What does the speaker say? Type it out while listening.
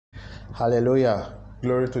Hallelujah.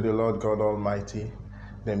 Glory to the Lord God Almighty,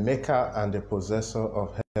 the maker and the possessor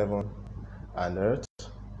of heaven and earth.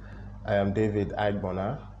 I am David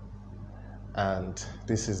Aigbona, and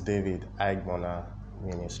this is David Aigbona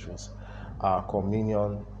Ministries, our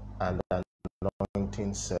communion and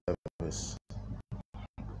anointing service.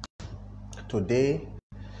 Today,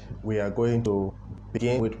 we are going to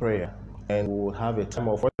begin with prayer, and we will have a time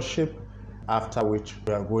of worship, after which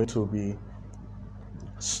we are going to be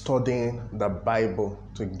studying the Bible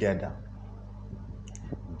together.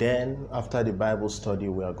 Then, after the Bible study,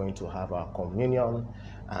 we are going to have our communion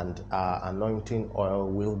and our anointing oil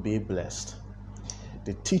will be blessed.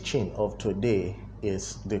 The teaching of today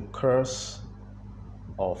is the curse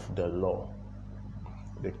of the law.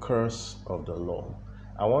 The curse of the law.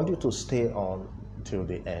 I want you to stay on till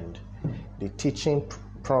the end. The teaching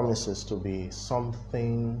promises to be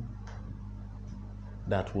something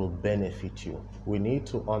that will benefit you. We need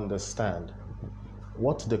to understand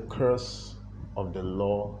what the curse of the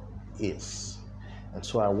law is. And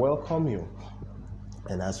so I welcome you.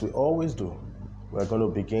 And as we always do, we're going to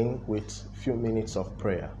begin with a few minutes of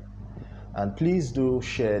prayer. And please do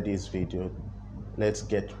share this video. Let's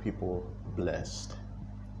get people blessed.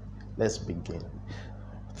 Let's begin.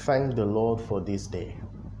 Thank the Lord for this day.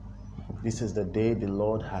 This is the day the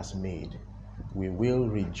Lord has made. We will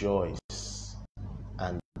rejoice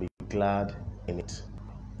and be glad in it.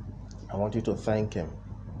 I want you to thank Him.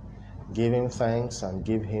 Give Him thanks and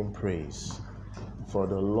give Him praise. For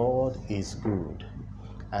the Lord is good,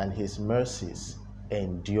 and His mercies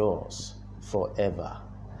endures forever.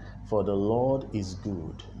 For the Lord is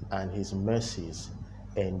good, and His mercies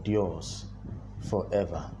endures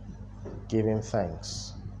forever. Give Him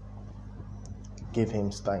thanks. Give Him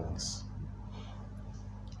thanks.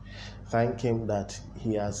 Thank Him that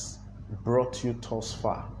He has brought you thus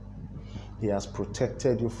far. He has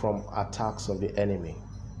protected you from attacks of the enemy.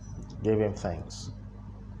 Give Him thanks.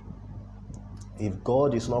 If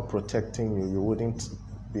God is not protecting you, you wouldn't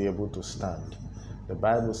be able to stand. The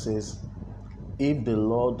Bible says, if the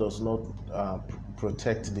Lord does not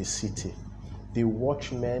protect the city, the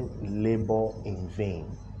watchmen labor in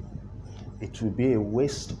vain. It will be a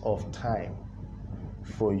waste of time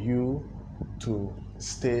for you to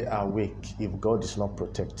stay awake if God is not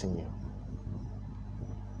protecting you.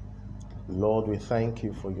 Lord, we thank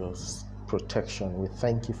you for your protection. We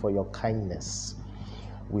thank you for your kindness.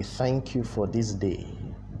 We thank you for this day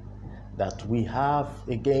that we have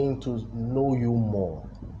again to know you more.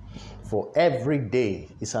 For every day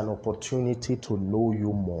is an opportunity to know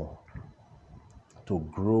you more, to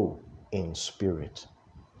grow in spirit.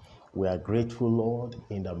 We are grateful, Lord,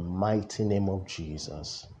 in the mighty name of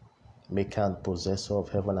Jesus, maker and possessor of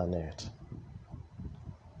heaven and earth.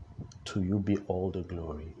 To you be all the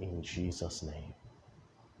glory in Jesus' name.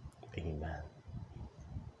 Amen.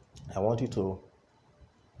 I want you to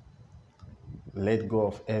let go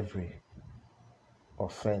of every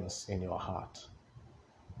offense in your heart.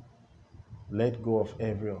 Let go of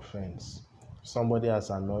every offense. Somebody has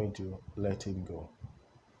annoyed you, let it go.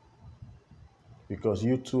 Because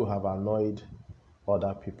you too have annoyed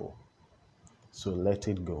other people. So let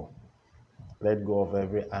it go. Let go of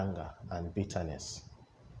every anger and bitterness.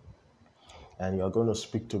 And you're going to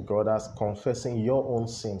speak to God as confessing your own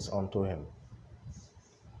sins unto Him.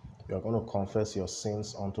 You're going to confess your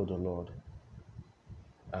sins unto the Lord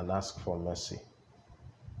and ask for mercy.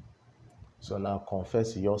 So now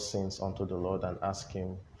confess your sins unto the Lord and ask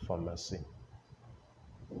Him for mercy.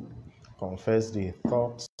 Confess the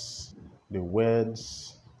thoughts, the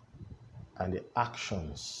words, and the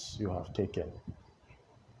actions you have taken.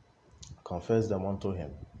 Confess them unto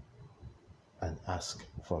Him and ask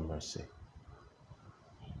for mercy.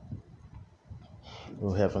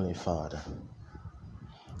 Oh, Heavenly Father,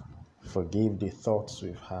 forgive the thoughts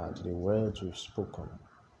we've had, the words we've spoken,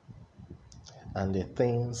 and the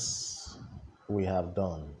things we have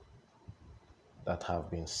done that have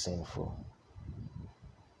been sinful.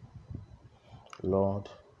 Lord,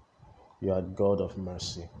 you are God of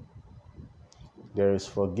mercy. There is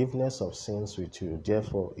forgiveness of sins with you,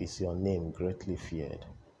 therefore is your name greatly feared.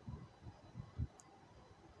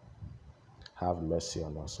 Have mercy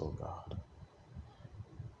on us, O God.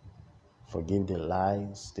 Forgive the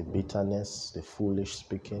lies, the bitterness, the foolish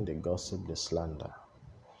speaking, the gossip, the slander.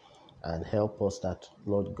 And help us that,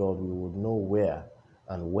 Lord God, we would know where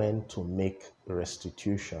and when to make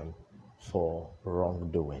restitution for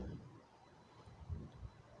wrongdoing.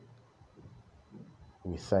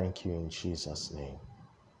 We thank you in Jesus' name.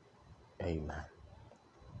 Amen.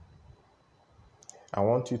 I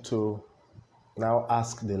want you to now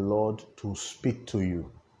ask the Lord to speak to you.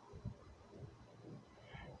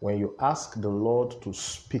 When you ask the Lord to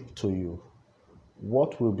speak to you,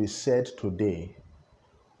 what will be said today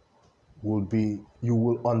will be, you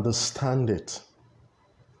will understand it.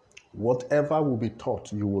 Whatever will be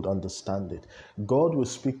taught, you will understand it. God will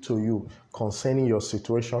speak to you concerning your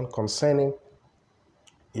situation, concerning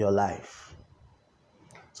your life.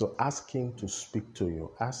 So ask Him to speak to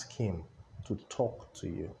you. Ask Him to talk to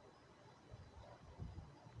you.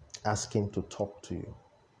 Ask Him to talk to you.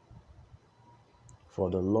 For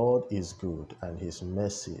the Lord is good, and His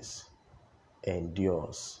mercies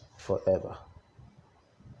endures forever.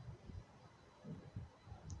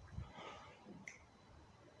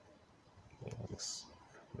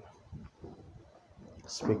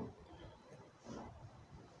 Speak.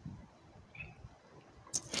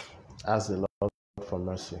 Ask the Lord for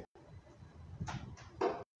mercy.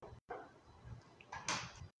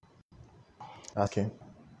 Ask Him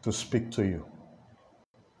to speak to you.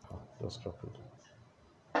 Just drop it.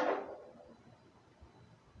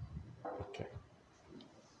 Okay.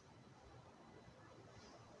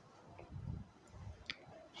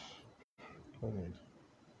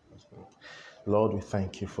 Lord, we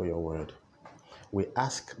thank you for your word. We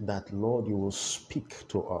ask that, Lord, you will speak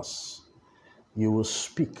to us. You will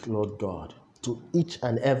speak, Lord God, to each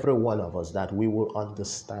and every one of us, that we will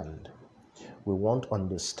understand. We want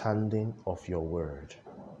understanding of your word.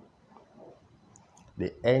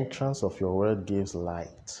 The entrance of your word gives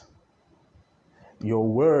light. Your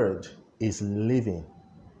word is living,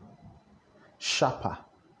 sharper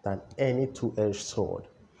than any two-edged sword,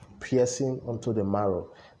 piercing unto the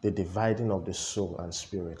marrow, the dividing of the soul and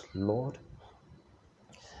spirit. Lord,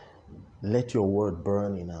 let your word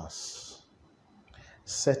burn in us.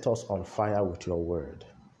 Set us on fire with your word.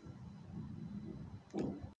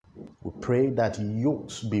 We pray that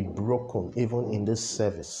yokes be broken even in this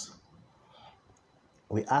service.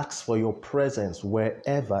 We ask for your presence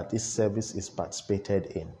wherever this service is participated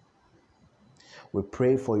in. We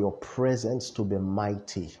pray for your presence to be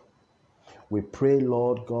mighty. We pray,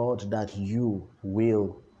 Lord God, that you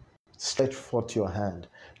will stretch forth your hand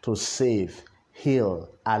to save, heal,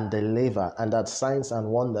 and deliver, and that signs and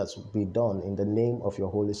wonders will be done in the name of your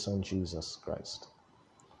Holy Son, Jesus Christ.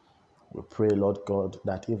 We pray, Lord God,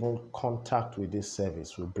 that even contact with this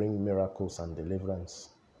service will bring miracles and deliverance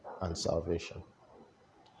and salvation.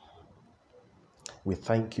 We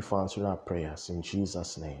thank you for answering our prayers in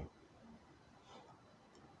Jesus' name.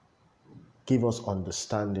 Give us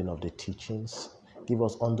understanding of the teachings. Give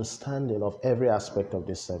us understanding of every aspect of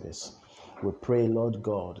this service. We pray, Lord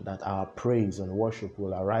God, that our praise and worship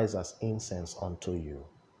will arise as incense unto you,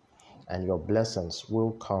 and your blessings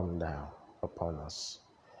will come down upon us.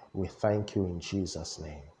 We thank you in Jesus'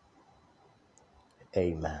 name.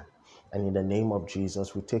 Amen. And in the name of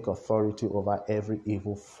Jesus, we take authority over every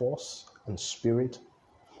evil force and spirit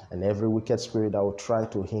and every wicked spirit that will try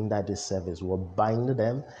to hinder this service. We'll bind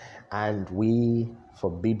them and we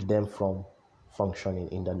forbid them from functioning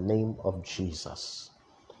in the name of Jesus.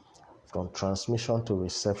 From transmission to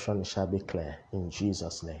reception, it shall be clear in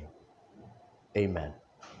Jesus' name. Amen.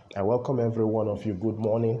 I welcome every one of you. Good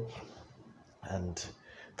morning and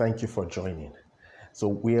thank you for joining. So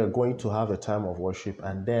we are going to have a time of worship,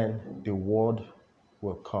 and then the word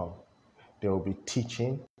will come. There will be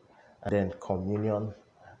teaching, and then communion,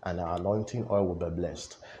 and our anointing oil will be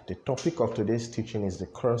blessed. The topic of today's teaching is the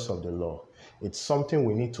curse of the law. It's something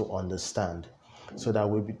we need to understand so that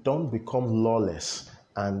we don't become lawless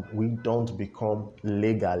and we don't become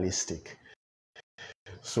legalistic.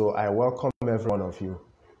 So I welcome every one of you.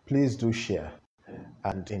 Please do share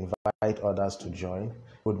and invite others to join.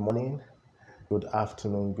 Good morning, good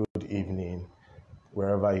afternoon, good evening,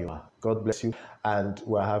 wherever you are. God bless you. And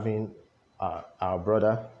we're having our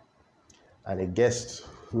brother and a guest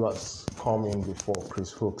who has come in before,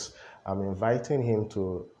 Chris Hooks. I'm inviting him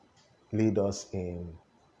to lead us in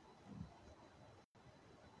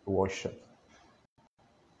worship.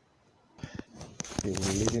 He will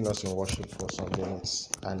be leading us in worship for some minutes,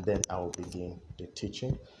 and then I will begin the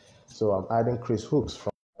teaching. So I'm adding Chris Hooks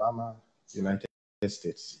from Alabama, United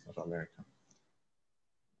States of America.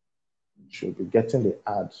 Should be getting the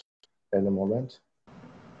ad any moment.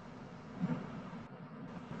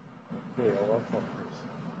 Okay, you're welcome,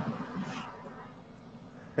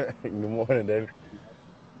 Chris. Good morning, David.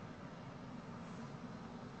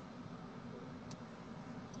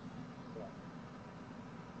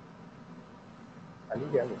 Can you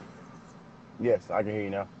hear me? Yes, I can hear you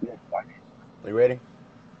now. Are you ready?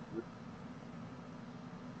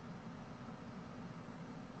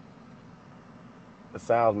 The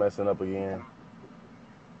sound's messing up again.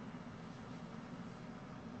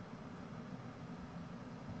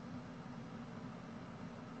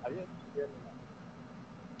 Are you able to hear me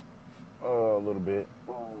A little bit.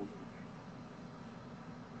 now?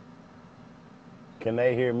 Can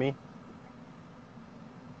they hear me?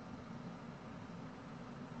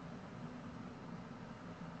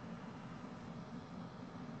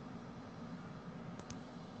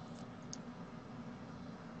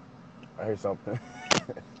 I hear something.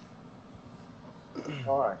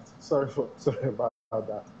 All right. Sorry about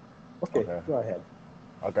that. Okay, Okay. go ahead.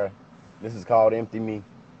 Okay. This is called Empty Me.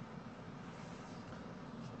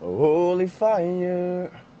 Holy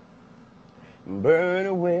fire, burn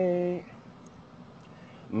away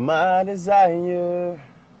my desire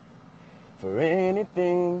for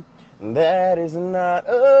anything that is not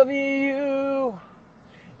of you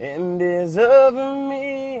and is of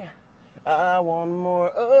me. I want more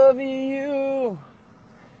of you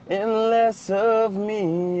and less of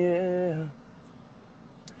me, yeah.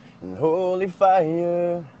 And holy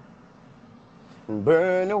fire,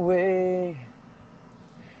 burn away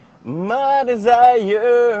my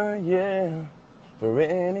desire, yeah, for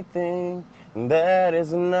anything that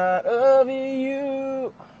is not of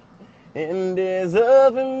you and is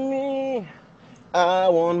of me. I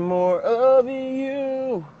want more of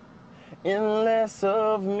you and less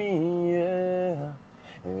of me, yeah.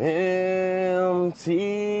 Empty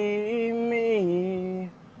me,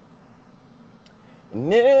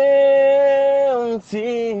 and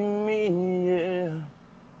empty me, yeah.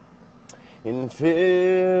 And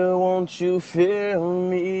won't you fill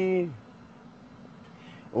me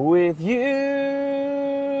with you,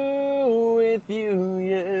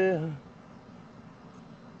 yeah.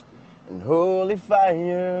 And holy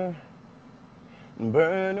fire,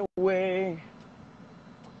 burn away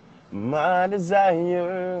my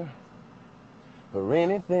desire for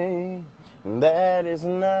anything that is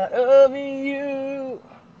not of you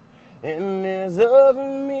and is of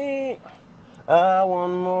me. I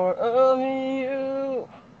want more of you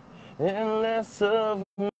and less of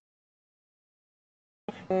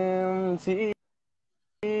empty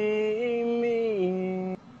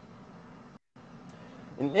me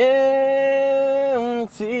and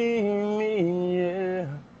empty me, yeah.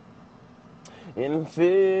 And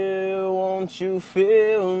won't you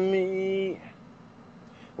fill me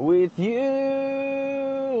with you,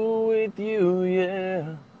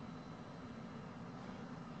 yeah.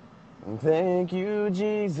 And thank you,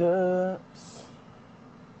 Jesus.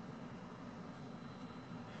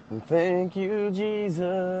 And thank you,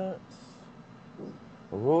 Jesus.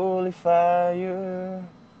 Holy fire,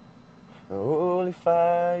 holy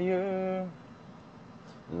fire,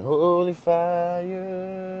 and holy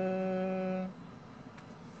fire.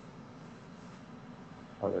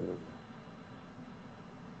 Hallelujah.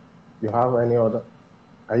 You have any other?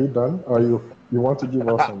 Are you done, or you want to give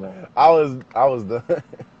us some more? I was done.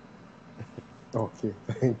 Okay,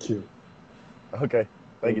 thank you. Okay.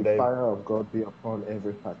 May Thank you, the David. fire of God be upon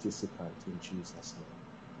every participant in Jesus'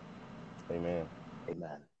 name. Amen.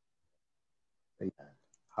 Amen.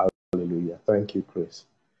 Amen. Hallelujah. Thank you, Chris.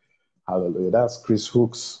 Hallelujah. That's Chris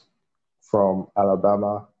Hooks from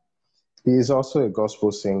Alabama. He is also a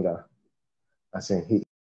gospel singer. As in he,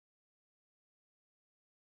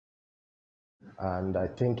 and I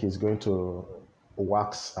think he's going to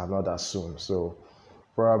wax another soon. So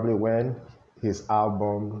probably when his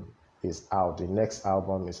album is out, the next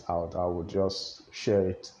album is out, I will just share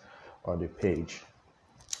it on the page.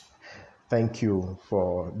 Thank you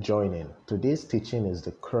for joining. Today's teaching is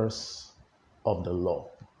the curse of the law.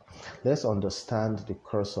 Let's understand the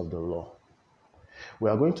curse of the law. We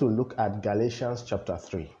are going to look at Galatians chapter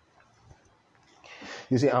 3.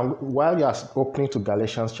 You see, while you are opening to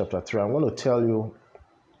Galatians chapter 3, I'm going to tell you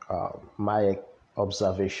my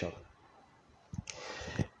observation.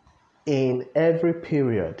 In every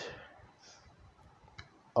period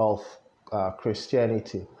of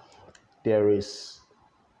Christianity, there is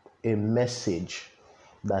a message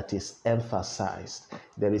that is emphasized.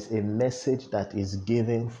 There is a message that is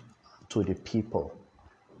given to the people.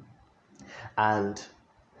 And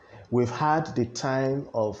we've had the time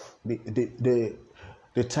of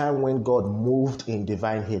the time when God moved in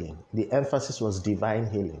divine healing. The emphasis was divine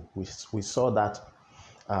healing. We saw that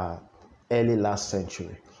early last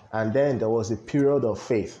century. And then there was a period of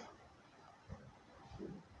faith,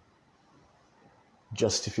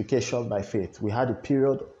 justification by faith. We had a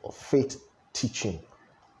period of faith teaching.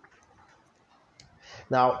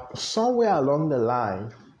 Now, somewhere along the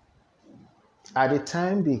line, at the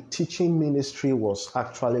time the teaching ministry was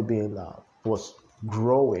actually was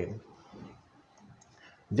growing,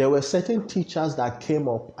 there were certain teachers that came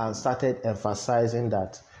up and started emphasizing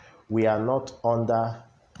that we are not under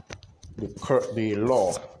the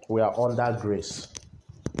law, we are under grace.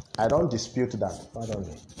 I don't dispute that. Pardon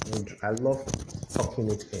me. I love talking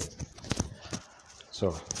it in.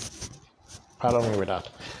 So, pardon me with that.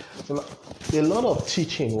 So, a lot of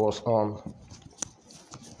teaching was on.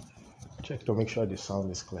 Check to make sure the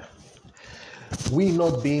sound is clear. We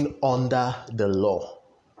not being under the law.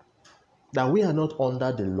 That we are not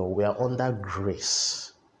under the law, we are under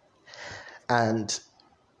grace. And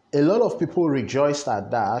a lot of people rejoiced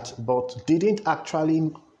at that, but didn't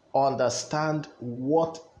actually understand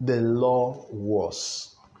what the law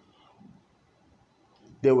was.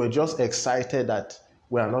 They were just excited that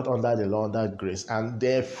we are not under the law, under grace, and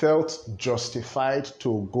they felt justified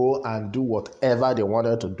to go and do whatever they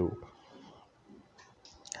wanted to do,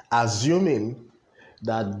 assuming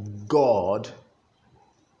that God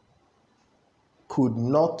could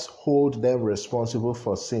not hold them responsible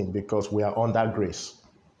for sin because we are under grace.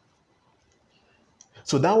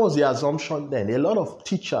 So that was the assumption then. A lot of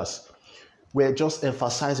teachers were just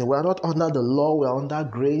emphasizing, we are not under the law, we are under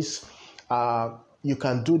grace. You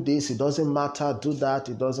can do this, it doesn't matter. Do that,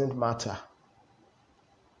 it doesn't matter.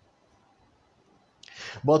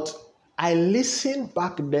 But I listened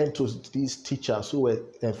back then to these teachers who were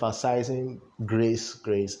emphasizing grace,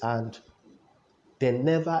 and they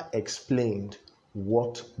never explained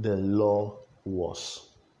what the law was.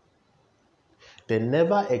 They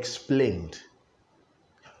never explained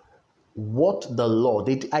what the law,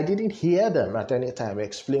 I didn't hear them at any time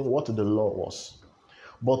explain what the law was.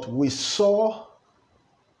 But we saw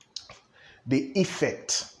the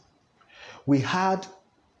effect. We had,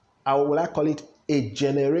 how will I call it, a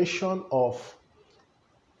generation of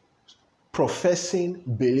professing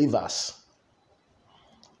believers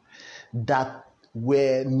that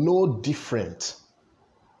were no different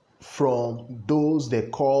from those they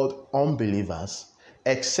called unbelievers,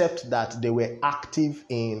 except that they were active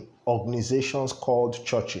in organizations called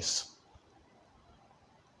churches.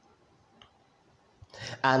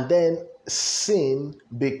 And then sin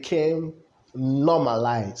became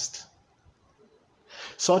normalized,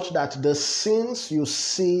 such that the sins you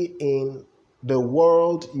see in the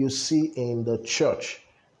world, you see in the church.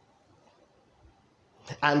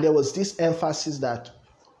 And there was this emphasis that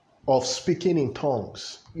of speaking in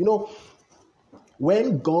tongues. You know,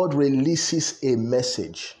 when God releases a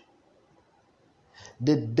message,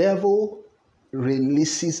 the devil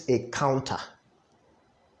releases a counter.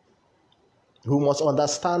 We must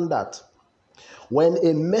understand that when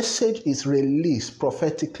a message is released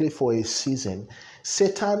prophetically for a season,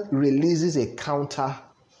 Satan releases a counter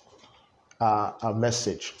a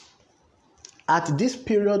message. At this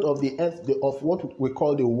period of of what we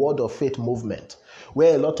call the Word of Faith movement,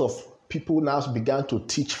 where a lot of people now began to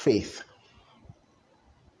teach faith,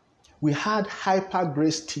 we had hyper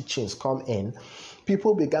grace teachings come in.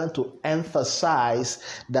 People began to emphasize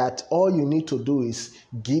that all you need to do is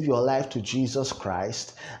give your life to Jesus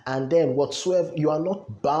Christ, and then whatsoever, you are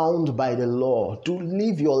not bound by the law. Do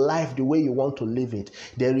live your life the way you want to live it.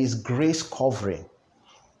 There is grace covering.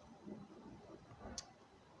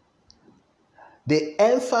 The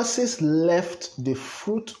emphasis left the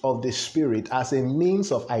fruit of the Spirit as a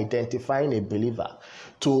means of identifying a believer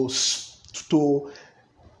to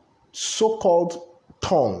so-called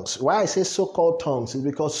tongues. Why I say so-called tongues is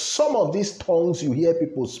because some of these tongues you hear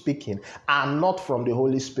people speaking are not from the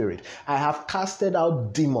Holy Spirit. I have casted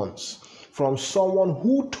out demons from someone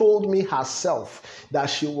who told me herself that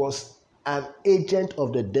she was an agent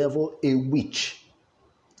of the devil, a witch.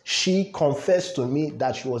 She confessed to me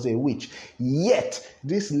that she was a witch. Yet,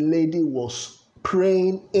 this lady was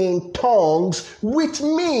praying in tongues with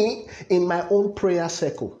me in my own prayer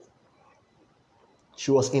circle. She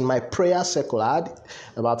was in my prayer circle. I had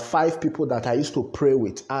about 5 people that I used to pray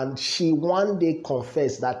with. And she one day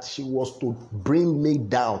confessed that she was to bring me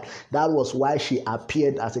down. That was why she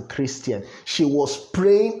appeared as a Christian. She was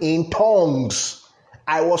praying in tongues.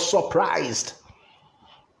 I was surprised.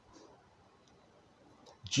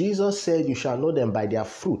 Jesus said, you shall know them by their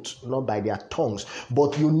fruit, not by their tongues.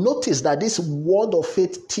 But you notice that this Word of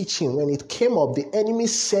Faith teaching, when it came up, the enemy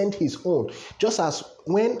sent his own. Just as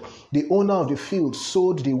when the owner of the field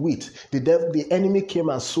sowed the wheat, the enemy came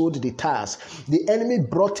and sowed the tares. The enemy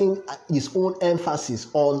brought in his own emphasis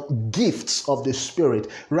on gifts of the Spirit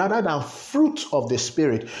rather than fruit of the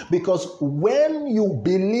Spirit. Because when you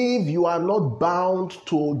believe you are not bound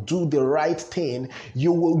to do the right thing,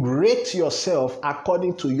 you will rate yourself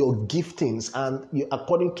according to your giftings and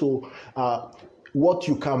according to what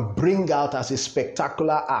you can bring out as a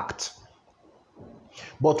spectacular act.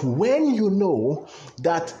 But when you know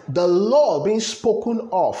that the law being spoken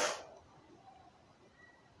of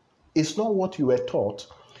is not what you were taught,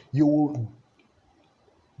 you will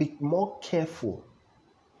be more careful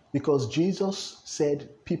Because Jesus said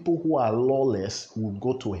people who are lawless will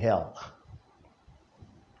go to hell.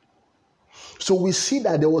 So we see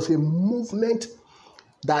that there was a movement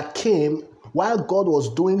that came while God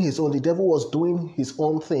was doing his own, the devil was doing his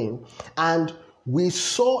own thing. And we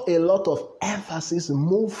saw a lot of emphasis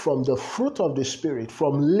move from the fruit of the Spirit,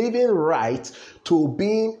 from living right to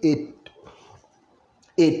being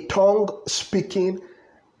a tongue-speaking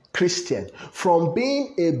Christian, from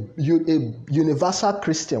being a universal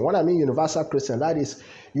Christian. What I mean universal Christian, that is,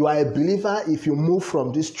 you are a believer if you move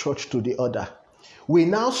from this church to the other. We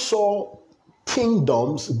now saw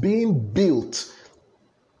kingdoms being built.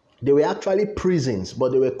 They were actually prisons,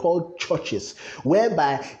 but they were called churches,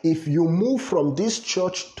 whereby if you move from this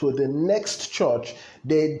church to the next church,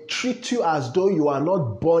 they treat you as though you are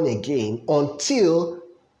not born again until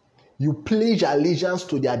you pledge allegiance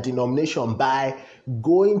to their denomination by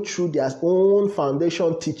going through their own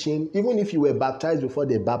foundation teaching. Even if you were baptized before,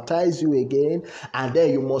 they baptize you again, and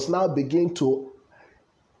then you must now begin to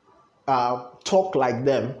talk like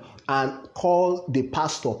them and call the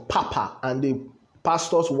pastor Papa, and the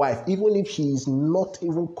pastor's wife, even if she is not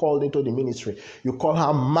even called into the ministry, you call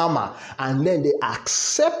her Mama, and then they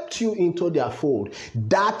accept you into their fold.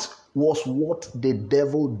 That was what the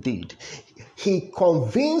devil did. He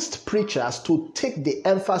convinced preachers to take the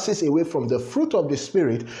emphasis away from the fruit of the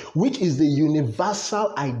Spirit, which is the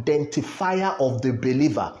universal identifier of the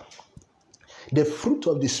believer. The fruit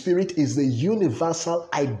of the Spirit is the universal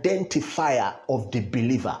identifier of the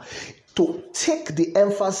believer. To take the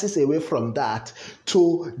emphasis away from that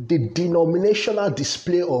to the denominational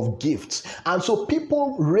display of gifts. And so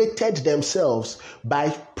people rated themselves by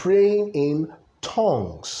praying in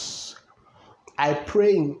tongues. I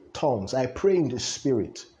pray in tongues. I pray in the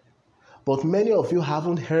Spirit. But many of you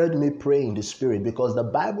haven't heard me pray in the Spirit, because the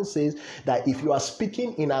Bible says that if you are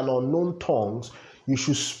speaking in an unknown tongues, you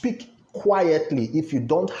should speak quietly if you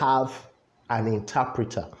don't have an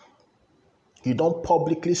interpreter. You don't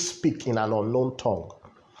publicly speak in an unknown tongue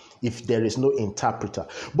if there is no interpreter.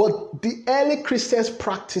 But the early Christians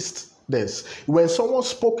practiced this. When someone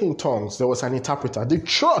spoke in tongues, there was an interpreter. The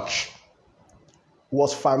church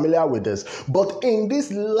was familiar with this. But in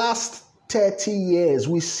these last 30 years,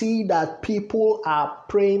 we see that people are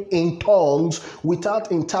praying in tongues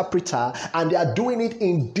without interpreter, and they are doing it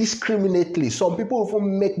indiscriminately. Some people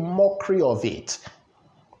even make mockery of it.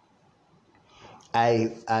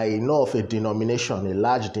 I know of a denomination, a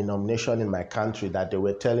large denomination in my country, that they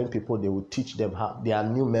were telling people they would teach them how, they are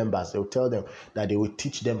new members, they would tell them that they would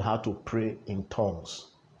teach them how to pray in tongues.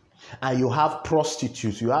 And you have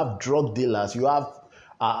prostitutes, you have drug dealers, you have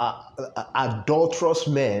adulterous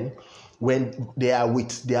men. When they are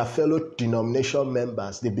with their fellow denomination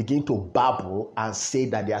members, they begin to babble and say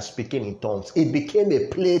that they are speaking in tongues. It became a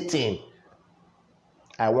plaything.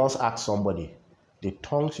 I once asked somebody, the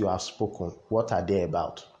tongues you have spoken, what are they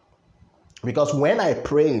about? Because when I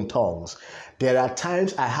pray in tongues, there are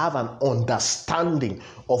times I have an understanding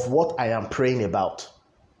of what I am praying about.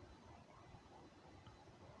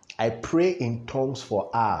 I pray in tongues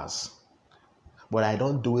for hours, but I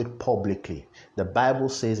don't do it publicly. The Bible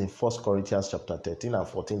says in 1 Corinthians chapter 13 and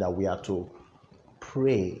 14 that we are to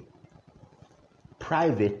pray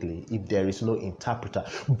privately if there is no interpreter.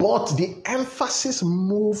 But the emphasis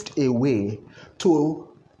moved away to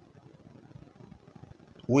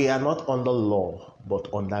we are not under law, but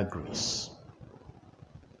under grace.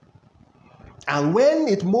 And when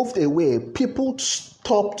it moved away, people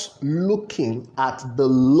stopped looking at the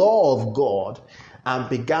law of God and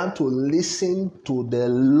began to listen to the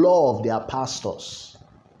law of their pastors.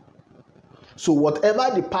 So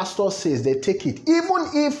whatever the pastor says, they take it.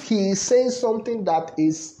 Even if he is saying something that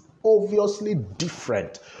is obviously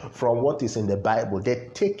different from what is in the Bible,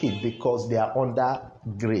 they take it because they are under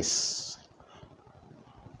grace.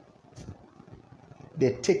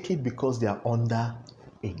 They take it because they are under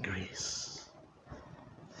a grace.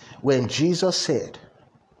 When Jesus said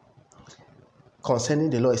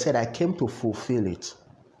concerning the law, he said, I came to fulfill it,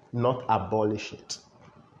 not abolish it.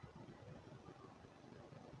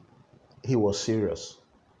 He was serious.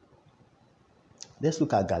 Let's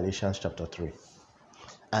look at Galatians chapter 3.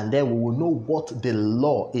 And then we will know what the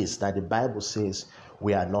law is that the Bible says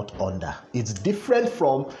we are not under. It's different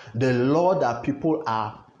from the law that people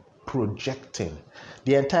are projecting.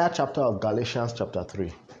 The entire chapter of Galatians chapter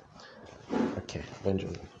 3. Okay,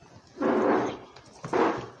 Benjamin.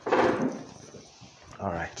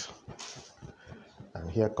 All right.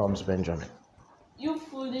 And here comes Benjamin. You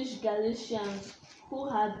foolish Galatians, who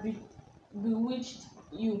had bewitched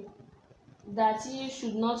you, that ye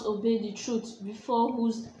should not obey the truth, before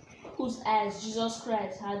whose whose eyes Jesus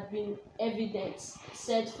Christ had been evident,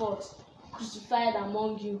 set forth, crucified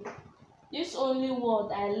among you. This only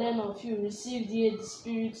word I learn of you, received ye the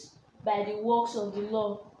Spirit by the works of the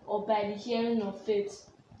law, or by the hearing of faith?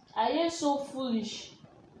 Are ye so foolish?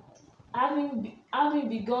 Having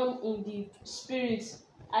begun in the Spirit,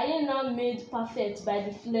 are ye now made perfect by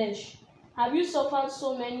the flesh? Have you suffered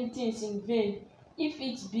so many things in vain, if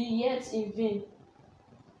it be yet in vain?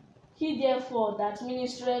 He therefore that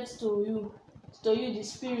ministereth to you the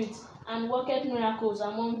Spirit, and worketh miracles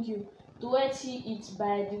among you, doeth he it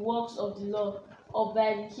by the works of the law, or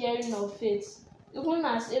by the hearing of faith? Even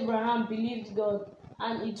as Abraham believed God,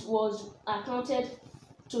 and it was accounted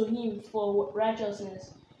to him for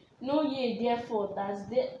righteousness. Know ye therefore that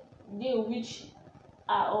they which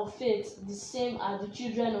are of faith, the same are the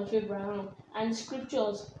children of Abraham. And the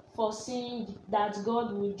scriptures, foreseeing that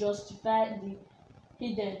God will justify the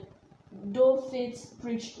heathen, though faith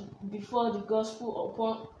preached before the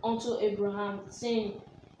gospel unto Abraham, saying,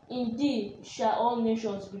 in thee shall all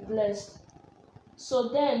nations be blessed. So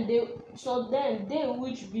then they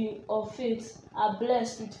which be of faith are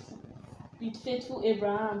blessed with faithful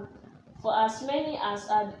Abraham. For as many as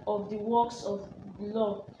are of the works of the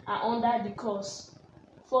law are under the curse.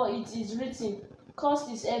 For it is written, cursed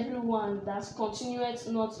is everyone that continueth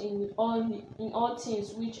not in all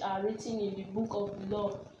things which are written in the book of the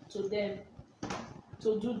law to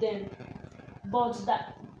do them. But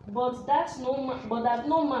that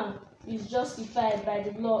no man is justified by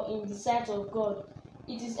the law in the sight of God.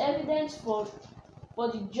 It is evident for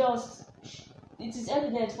the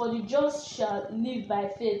just shall live by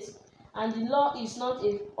faith. And the law is not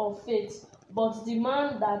of faith, but the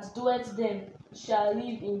man that doeth them shall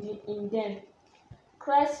live in them.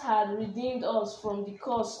 Christ had redeemed us from the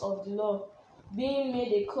curse of the law, being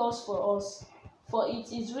made a curse for us. For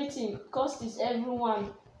it is written, cursed is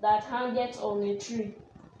everyone that hangeth on a tree,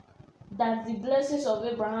 that the blessings of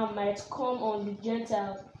Abraham might come on the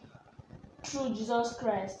Gentiles through Jesus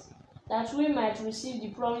Christ, that we might receive the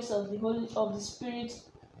promise of the Spirit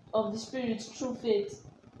through faith.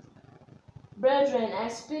 Brethren, I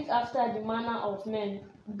speak after the manner of men,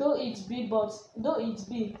 though it be but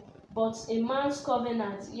a man's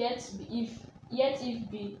covenant, yet if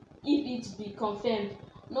it be confirmed,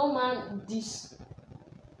 no man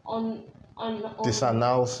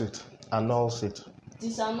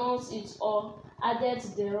Disannounce it or added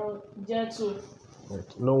thereto.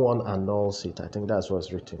 Right. No one annuls it. I think that's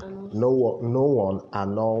what's written. Annuls. No one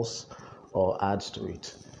annuls or adds to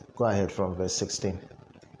it. Go ahead from verse 16.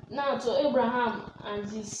 Now to Abraham and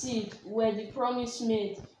his seed were the promise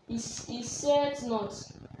made. He said not,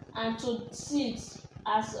 and to seeds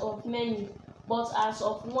as of many, but as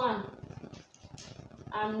of one,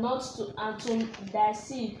 and to thy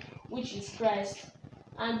seed, which is Christ.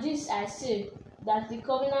 And this I say, that the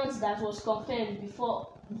covenant that was confirmed before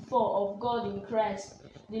of God in Christ,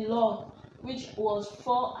 the law, which was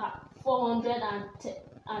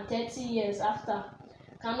 430 years after,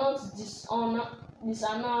 cannot disannul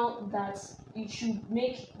that it should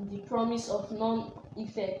make the promise of none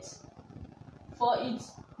effect. For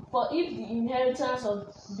if the inheritance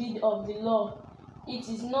be of the law, it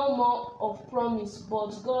is no more of promise,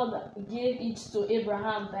 but God gave it to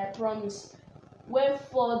Abraham by promise.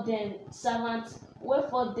 Wherefore then servant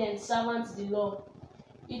the law?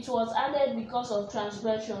 It was added because of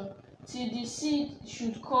transgression, till the seed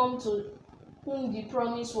should come to whom the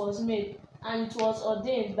promise was made, and it was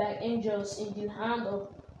ordained by angels in the hand of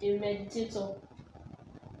a mediator.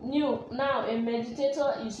 Now a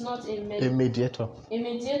mediator is not a mediator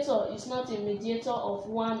is not a mediator of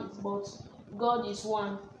one, but God is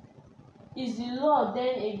one. Is the law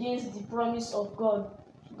then against the promise of God?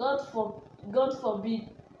 God forbid.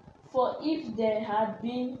 For if there had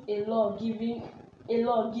been a law given,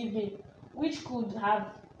 which would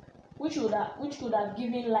have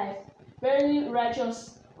given life, verily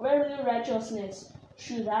righteousness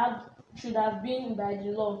should have been by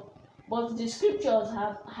the law. But the scriptures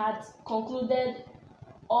had concluded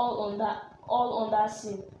all under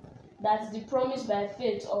sin, that the promise by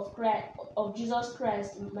faith of Jesus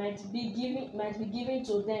Christ might be given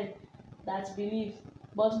to them that believe.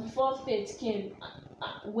 But before faith came,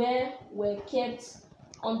 were kept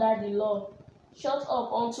under the law, shut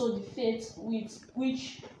up unto the faith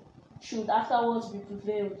which should afterwards be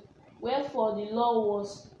prevailed. Wherefore the law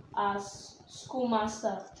was as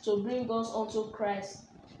schoolmaster to bring us unto Christ,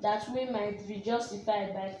 that we might be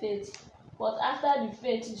justified by faith. But after the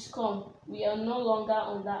faith is come, we are no longer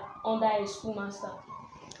under a schoolmaster.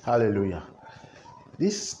 Hallelujah.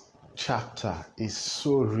 This chapter is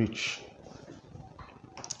so rich.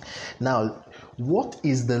 Now, What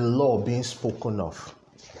is the law being spoken of?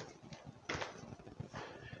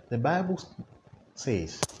 The Bible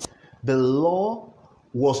says the law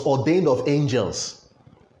was ordained of angels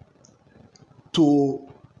to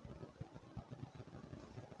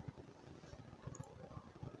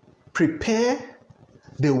prepare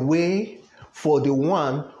the way for the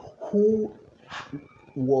one who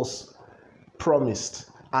was promised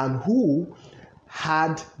and who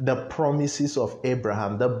had the promises of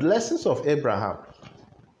Abraham. The blessings of Abraham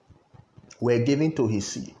were given to his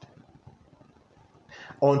seed.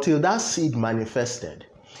 Until that seed manifested,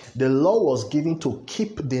 the law was given to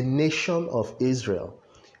keep the nation of Israel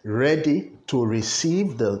ready to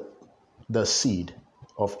receive the seed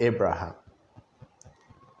of Abraham.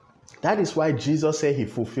 That is why Jesus said he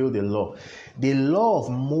fulfilled the law. The law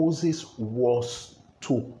of Moses was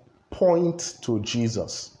to point to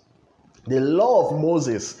Jesus. The law of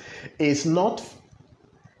Moses is not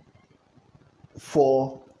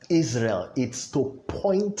for Israel, it's to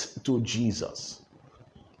point to Jesus.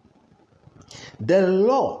 The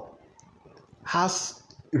law has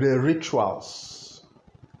the rituals,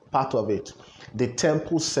 part of it, the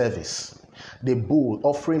temple service, the bull,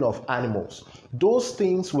 offering of animals. Those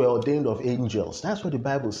things were ordained of angels. That's what the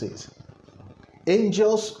Bible says.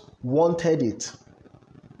 Angels wanted it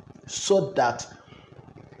so that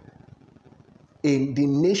the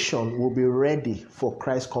nation will be ready for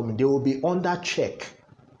Christ's coming. They will be under check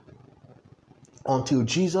until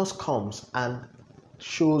Jesus comes and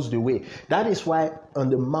shows the way. That is why on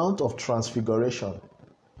the Mount of Transfiguration,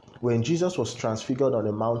 when Jesus was transfigured on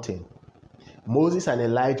the mountain, Moses and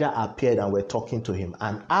Elijah appeared and were talking to him.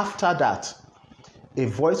 And after that, a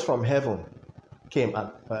voice from heaven came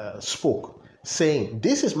and spoke, saying,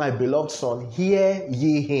 "This is my beloved Son, hear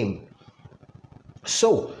ye him."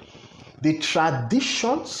 So, the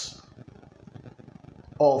traditions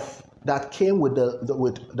of that came with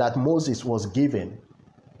that Moses was given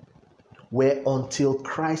were until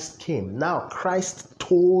Christ came. Now, Christ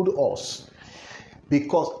told us,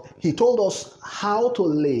 because he told us how to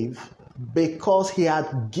live, because he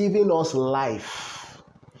had given us life.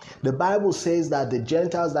 The Bible says that the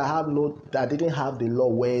Gentiles that didn't have the law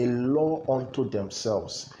were a law unto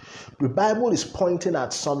themselves. The Bible is pointing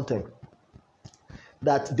at something,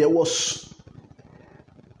 that there was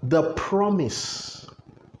the promise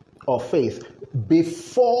of faith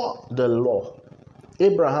before the law.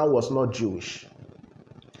 Abraham was not Jewish,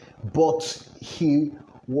 but he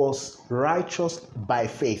was righteous by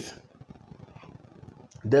faith.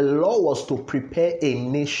 The law was to prepare a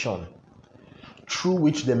nation through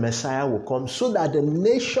which the Messiah will come, so that the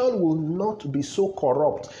nation will not be so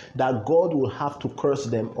corrupt that God will have to curse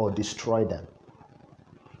them or destroy them.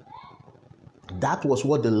 That was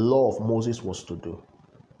what the law of Moses was to do.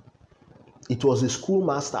 It was the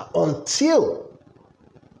schoolmaster until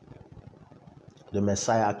the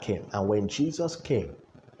Messiah came. And when Jesus came,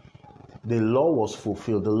 the law was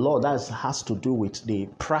fulfilled. The law that has to do with the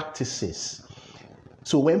practices.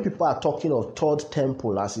 So when people are talking of third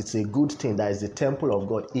temple as it's a good thing, that is the temple of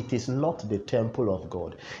God, it is not the temple of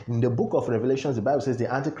God. In the book of Revelation, the Bible says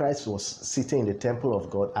the Antichrist was sitting in the temple of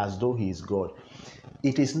God as though he is God.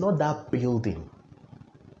 It is not that building.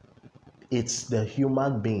 It's the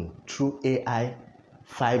human being through AI,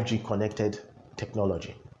 5G connected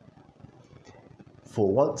technology.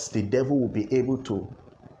 For once, the devil will be able to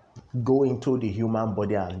go into the human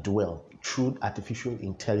body and dwell through artificial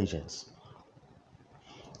intelligence,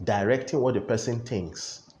 directing what the person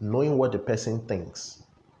thinks, knowing what the person thinks.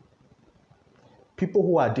 People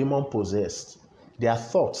who are demon possessed, their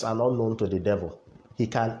thoughts are not known to the devil. He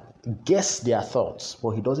can guess their thoughts,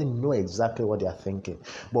 but he doesn't know exactly what they are thinking.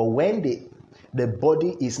 But when the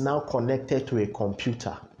body is now connected to a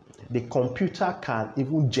computer, the computer can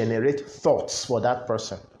even generate thoughts for that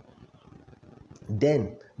person.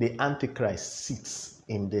 Then the Antichrist sits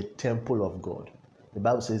in the temple of God. The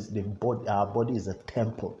Bible says our body is a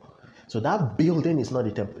temple. So that building is not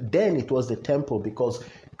the temple. Then it was the temple because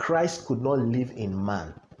Christ could not live in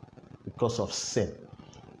man because of sin.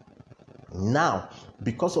 Now,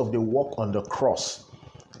 because of the work on the cross,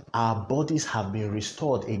 our bodies have been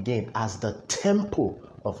restored again as the temple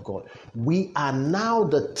of God. We are now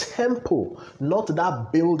the temple, not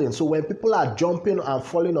that building. So when people are jumping and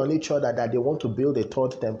falling on each other that they want to build a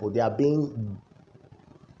third temple, they are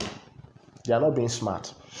not being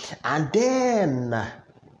smart. And then,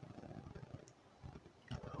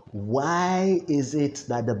 why is it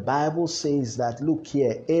that the Bible says that, look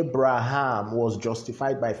here, Abraham was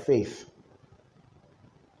justified by faith?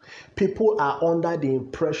 People are under the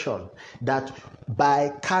impression that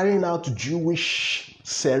by carrying out Jewish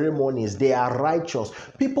ceremonies, they are righteous.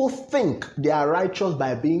 People think they are righteous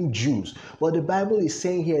by being Jews. But the Bible is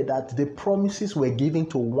saying here that the promises were given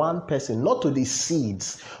to one person, not to the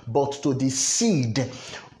seeds, but to the seed.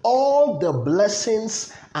 All the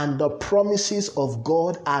blessings and the promises of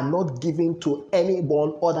God are not given to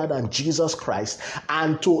anyone other than Jesus Christ,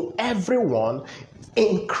 and to everyone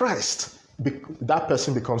in Christ, that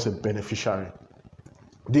person becomes a beneficiary.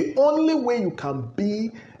 The only way you can be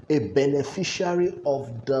a beneficiary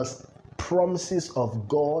of the promises of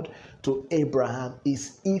God to Abraham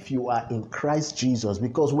is if you are in Christ Jesus.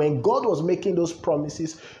 Because when God was making those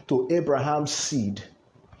promises to Abraham's seed,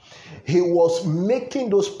 he was making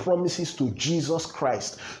those promises to Jesus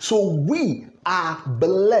Christ. So we are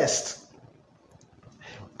blessed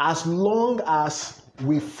as long as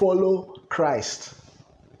we follow Christ.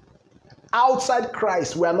 Outside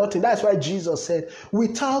Christ, we are nothing. That's why Jesus said,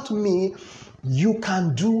 without me, you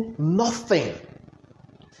can do nothing.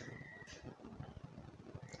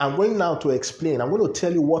 I'm going now to explain. I'm going to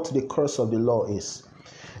tell you what the curse of the law is.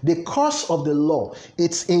 The curse of the law,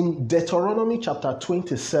 it's in Deuteronomy chapter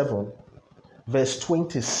 27, verse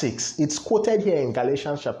 26. It's quoted here in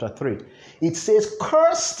Galatians chapter 3. It says,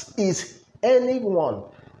 cursed is anyone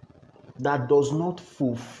that does not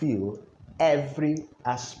fulfill every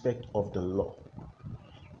aspect of the law.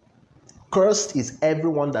 Cursed is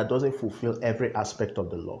everyone that doesn't fulfill every aspect of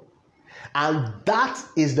the law. And that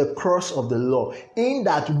is the curse of the law, in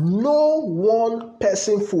that no one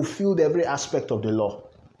person fulfilled every aspect of the law.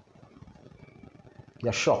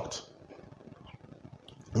 You're shocked.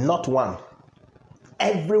 Not one.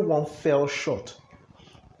 Everyone fell short.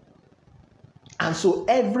 And so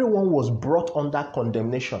everyone was brought under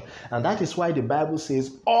condemnation. And that is why the Bible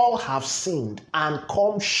says all have sinned and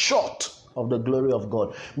come short of the glory of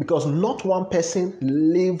God. Because not one person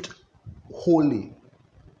lived holy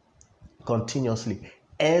continuously.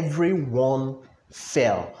 Everyone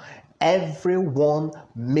fell. Everyone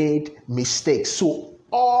made mistakes. So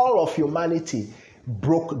all of humanity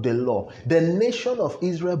broke the law. The nation of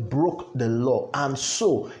Israel broke the law. And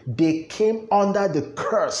so they came under the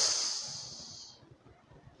curse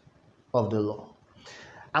of the law.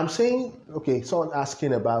 I'm saying, okay, someone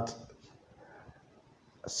asking about,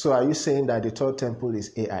 so are you saying that the third temple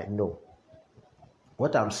is AI? No.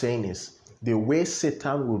 What I'm saying is, the way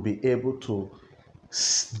Satan will be able to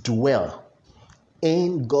dwell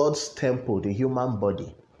in God's temple, the human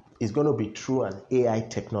body, is going to be through an AI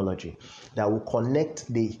technology that will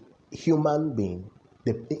connect the human being,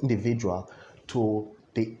 the individual, to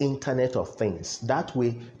the Internet of Things. That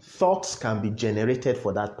way, thoughts can be generated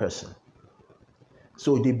for that person.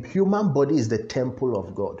 So the human body is the temple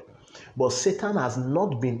of God. But Satan has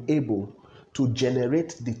not been able to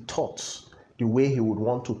generate the thoughts the way he would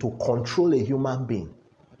want to control a human being.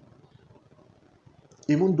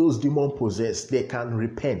 Even those demon possessed, they can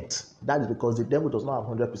repent. That is because the devil does not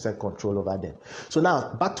have 100% control over them. So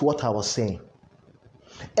now, back to what I was saying.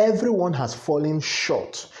 Everyone has fallen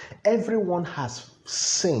short. Everyone has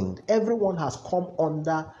sinned. Everyone has come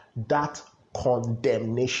under that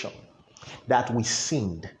condemnation that we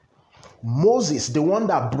sinned. Moses, the one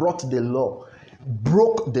that brought the law,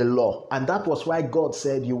 broke the law. And that was why God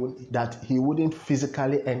said that he wouldn't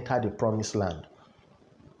physically enter the promised land.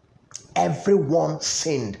 Everyone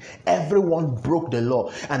sinned. Everyone broke the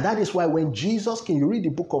law. And that is why when Jesus came, you read the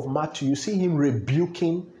book of Matthew, you see him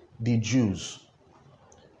rebuking the Jews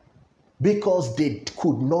because they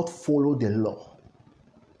could not follow the law.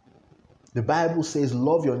 The Bible says,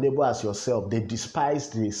 love your neighbor as yourself. They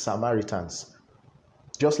despised the Samaritans,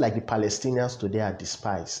 just like the Palestinians today are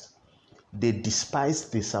despised. They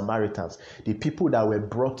despised the Samaritans, the people that were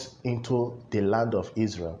brought into the land of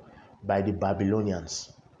Israel by the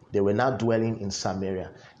Babylonians. They were now dwelling in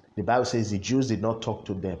Samaria. The Bible says the Jews did not talk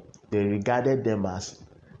to them. They regarded them as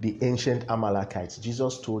the ancient Amalekites.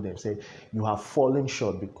 Jesus told them, said, you have fallen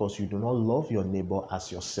short because you do not love your neighbor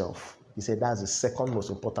as yourself. He said that's the second most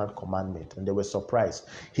important commandment. And they were surprised.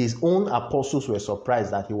 His own apostles were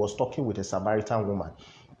surprised that he was talking with a Samaritan woman.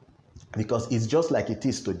 Because it's just like it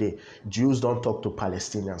is today. Jews don't talk to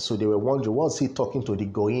Palestinians. So they were wondering, what's he talking to the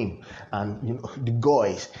Goyim and the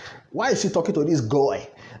Goy? Why is he talking to this Goy?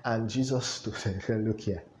 And Jesus said, look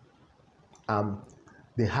here.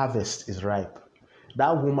 The harvest is ripe.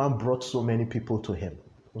 That woman brought so many people to him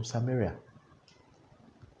from Samaria.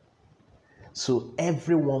 So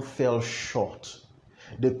everyone fell short.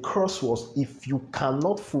 The curse was, if you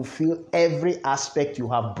cannot fulfill every aspect, you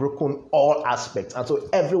have broken all aspects. And so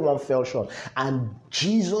everyone fell short. And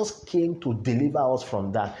Jesus came to deliver us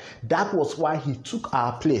from that. That was why he took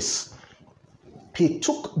our place. He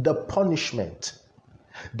took the punishment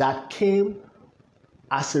that came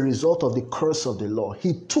as a result of the curse of the law.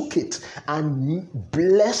 He took it and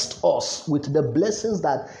blessed us with the blessings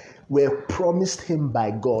that were promised him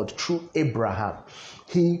by God through Abraham.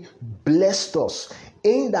 He blessed us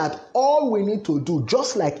in that all we need to do,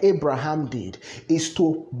 just like Abraham did, is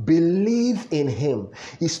to believe in him,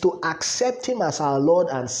 is to accept him as our Lord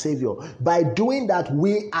and Savior. By doing that,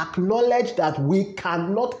 we acknowledge that we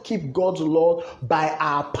cannot keep God's law by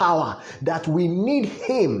our power, that we need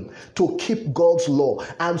him to keep God's law.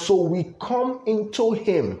 And so we come into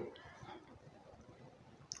him.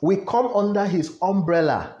 We come under his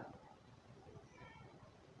umbrella.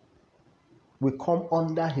 We come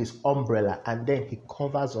under his umbrella, and then he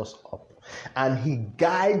covers us up. And he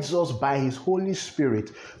guides us by his Holy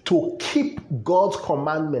Spirit to keep God's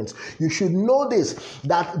commandments. You should know this,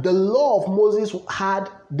 that the law of Moses had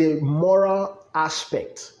the moral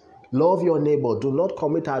aspect. Love your neighbor, do not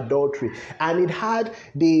commit adultery. And it had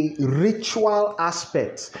the ritual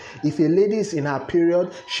aspect. If a lady is in her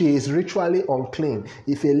period, she is ritually unclean.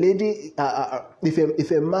 If a lady,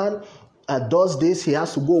 if a man does this, he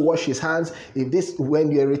has to go wash his hands.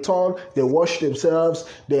 When they return, they wash themselves.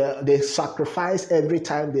 They sacrifice every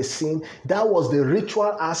time they sin. That was the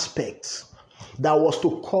ritual aspect that was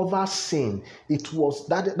to cover sin. It was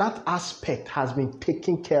that aspect has been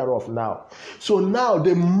taken care of now. So now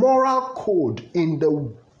the moral code in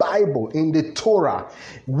the Bible, in the Torah,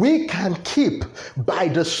 we can keep by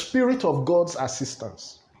the Spirit of God's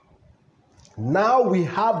assistance. Now we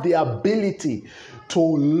have the ability to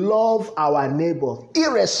love our neighbors,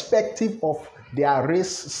 irrespective of their race,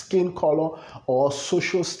 skin color, or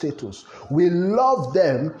social status. We love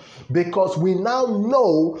them because we now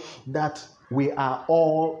know that we are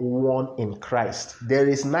all one in Christ. There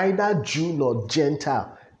is neither Jew nor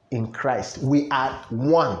Gentile in Christ. We are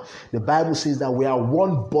one. The Bible says that we are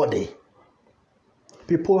one body.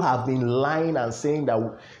 People have been lying and saying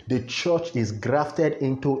that the church is grafted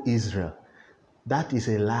into Israel. That is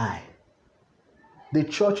a lie. The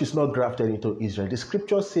church is not grafted into Israel. The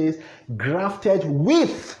scripture says grafted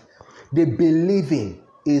with the believing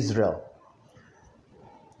Israel.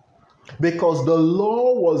 Because the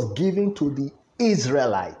law was given to the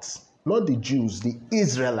Israelites, not the Jews, the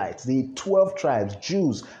Israelites, the 12 tribes.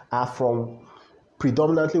 Jews are from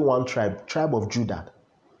predominantly one tribe of Judah.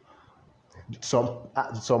 Some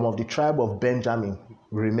of the tribe of Benjamin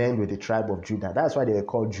remained with the tribe of Judah. That's why they were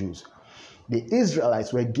called Jews. The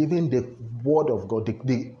Israelites were given the word of God,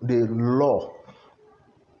 the law.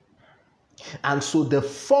 And so the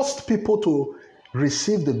first people to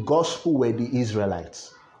receive the gospel were the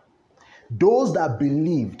Israelites. Those that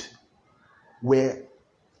believed were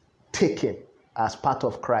taken as part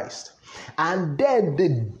of Christ. And then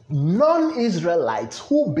the non-Israelites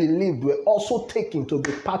who believed were also taken to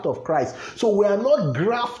be part of Christ. So we are not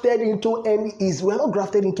grafted into Israel. We are not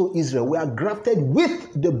grafted into Israel. We are grafted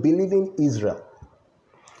with the believing Israel.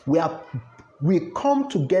 We come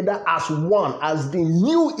together as one, as the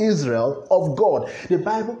new Israel of God. The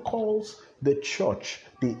Bible calls the church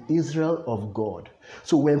the Israel of God.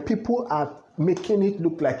 So when people are making it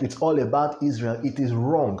look like it's all about Israel, it is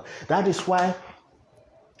wrong. That is why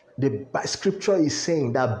the scripture is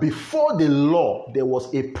saying that before the law, there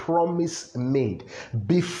was a promise made.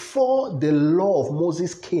 Before the law of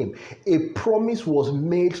Moses came, a promise was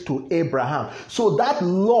made to Abraham. So that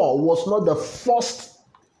law was not the first,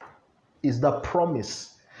 is the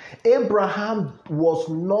promise. Abraham was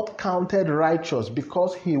not counted righteous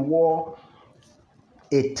because he wore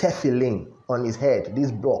a tefillin on his head,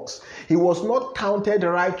 this box. He was not counted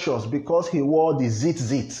righteous because he wore the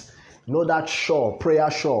zit. You know that shawl,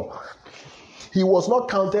 prayer shawl. He was not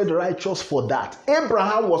counted righteous for that.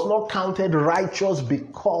 Abraham was not counted righteous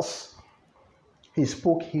because he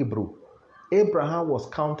spoke Hebrew. Abraham was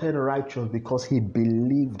counted righteous because he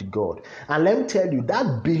believed God. And let me tell you,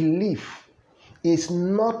 that belief is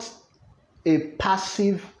not a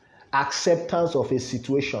passive acceptance of a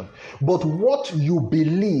situation. But what you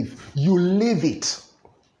believe, you live it.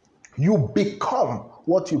 You become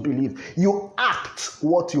what you believe. You act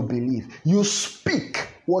what you believe. You speak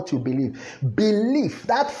what you believe. Belief,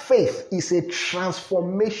 that faith, is a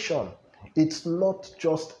transformation. It's not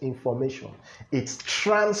just information. It's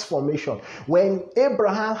transformation. When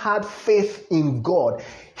Abraham had faith in God,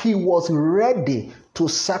 he was ready to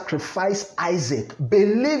sacrifice Isaac,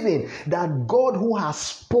 believing that God, who has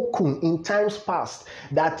spoken in times past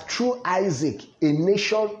that through Isaac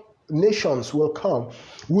nations will come,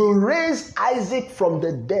 will raise Isaac from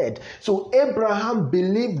the dead. So Abraham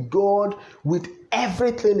believed God with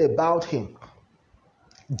everything about him.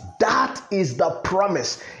 That is the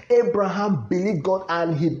promise. Abraham believed God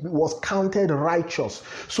and he was counted righteous.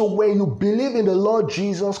 So when you believe in the Lord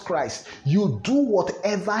Jesus Christ, you do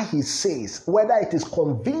whatever he says, whether it is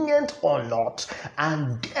convenient or not,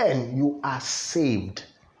 and then you are saved.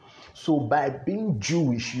 So by being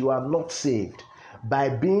Jewish, you are not saved. By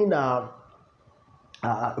being by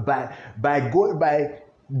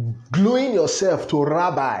gluing yourself to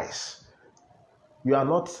rabbis, you are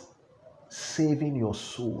not saving your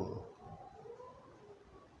soul.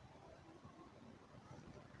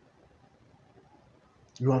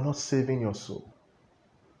 You are not saving your soul.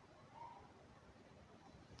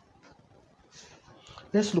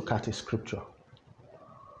 Let's look at a scripture.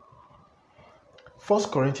 1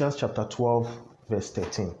 Corinthians chapter 12, verse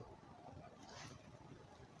 13.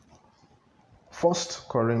 1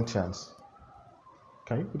 Corinthians.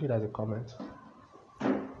 Can you put it as a comment?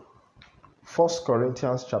 1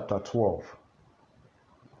 Corinthians chapter 12,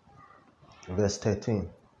 verse 13.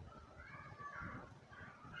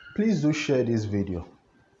 Please do share this video.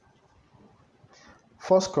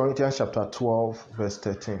 1 Corinthians chapter 12, verse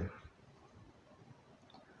 13.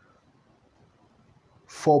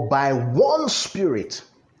 For by one Spirit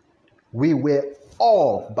we were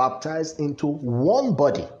all baptized into one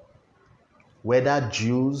body, whether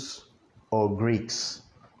Jews or Greeks.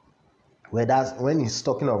 When he's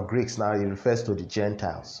talking of Greeks now, he refers to the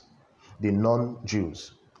Gentiles, the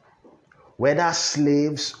non-Jews. Whether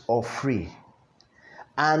slaves or free,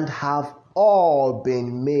 and have all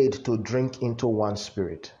been made to drink into one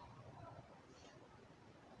Spirit.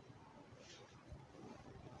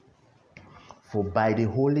 For by the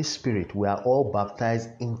Holy Spirit we are all baptized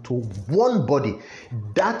into one body.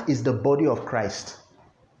 That is the body of Christ.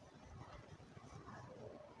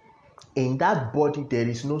 In that body, there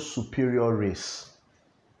is no superior race.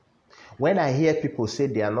 When I hear people say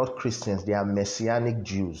they are not Christians, they are Messianic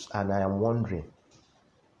Jews, and I am wondering,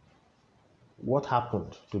 what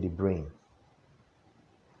happened to the brain?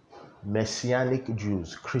 Messianic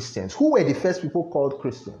Jews, Christians. Who were the first people called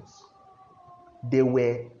Christians? They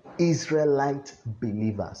were Israelite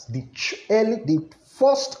believers. The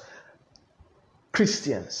first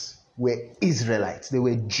Christians were Israelites. They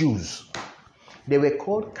were Jews. They were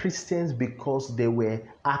called Christians because they were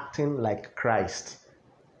acting like Christ.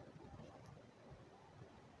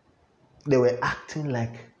 They were acting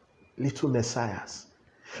like little messiahs.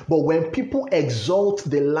 But when people exalt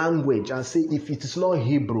the language and say, if it is not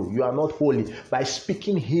Hebrew, you are not holy. By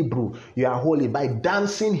speaking Hebrew, you are holy. By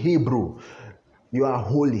dancing Hebrew, you are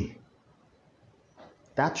holy.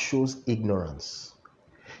 That shows ignorance.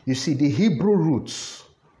 You see, the Hebrew roots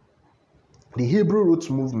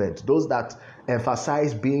movement, those that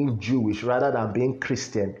emphasize being Jewish rather than being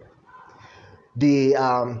Christian, the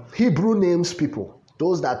Hebrew names people,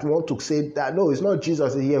 those that want to say that no, it's not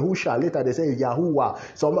Jesus, it's Yahusha. Later they say Yahuwah.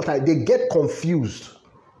 Sometimes they get confused.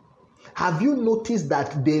 Have you noticed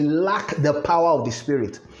that they lack the power of the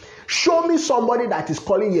Spirit? Show me somebody that is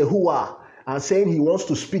calling Yahuwah and saying he wants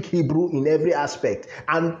to speak Hebrew in every aspect,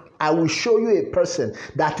 and I will show you a person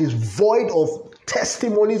that is void of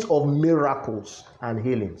testimonies of miracles and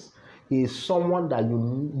healings. He is someone that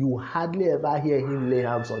you hardly ever hear him lay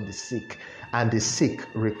hands on the sick and the sick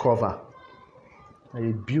recover. I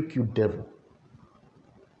rebuke you, devil.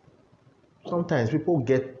 Sometimes people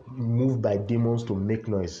get moved by demons to make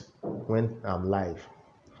noise when I'm live.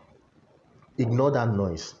 Ignore that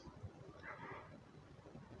noise.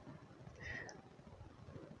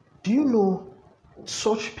 Do you know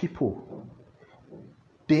such people,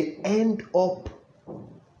 they end up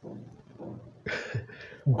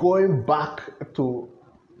going back to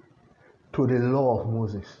the law of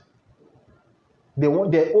Moses. They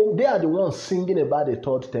are the ones singing about the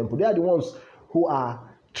third temple. They are the ones who are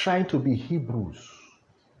trying to be Hebrews.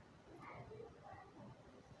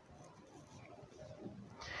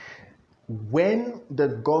 When the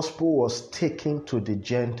gospel was taken to the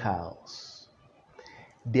Gentiles,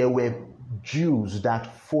 there were Jews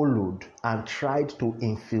that followed and tried to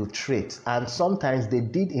infiltrate, and sometimes they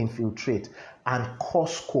did infiltrate and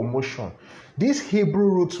cause commotion. This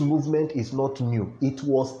Hebrew roots movement is not new. It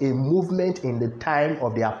was a movement in the time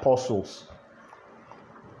of the apostles.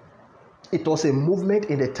 It was a movement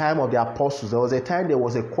in the time of the apostles. There was a time there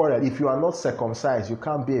was a quarrel. If you are not circumcised, you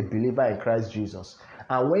can't be a believer in Christ Jesus.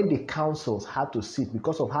 And when the councils had to sit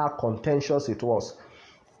because of how contentious it was,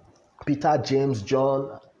 Peter, James,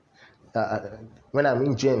 John. When I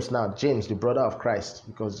mean James now, James, the brother of Christ,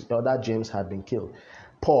 because the other James had been killed.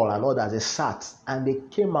 Paul and others, they sat and they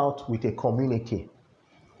came out with a communique.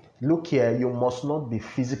 Look here, you must not be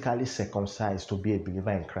physically circumcised to be a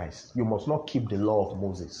believer in Christ. You must not keep the law of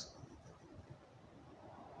Moses.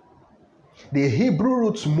 The Hebrew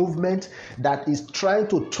roots movement that is trying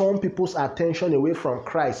to turn people's attention away from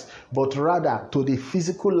Christ, but rather to the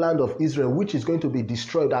physical land of Israel, which is going to be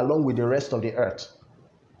destroyed along with the rest of the earth.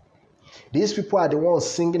 These people are the ones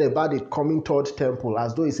singing about the coming third temple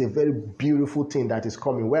as though it's a very beautiful thing that is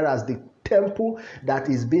coming, whereas the temple that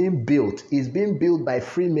is being built by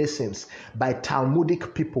Freemasons, by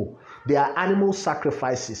Talmudic people. They are animal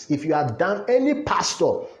sacrifices. If you have done any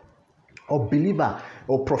pastor or believer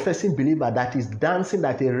or professing believer that is dancing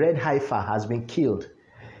that a red heifer has been killed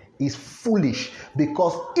is foolish,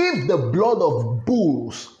 because if the blood of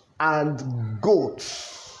bulls and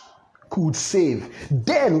goats could save,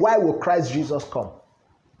 then why will Christ Jesus come?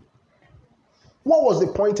 What was the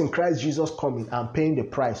point in Christ Jesus coming and paying the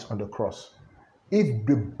price on the cross? If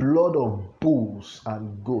the blood of bulls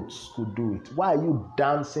and goats could do it, why are you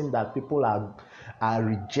dancing that people are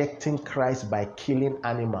rejecting Christ by killing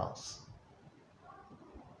animals?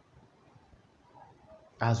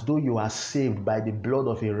 As though you are saved by the blood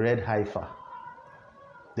of a red heifer.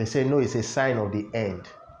 They say, no, it's a sign of the end.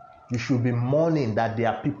 You should be mourning that there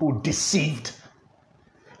are people deceived.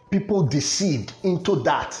 People deceived into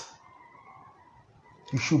that.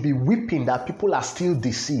 You should be weeping that people are still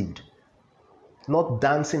deceived. Not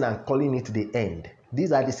dancing and calling it the end.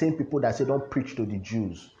 These are the same people that say don't preach to the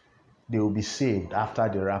Jews. They will be saved after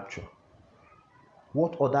the rapture.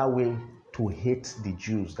 What other way to hate the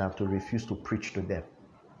Jews than to refuse to preach to them?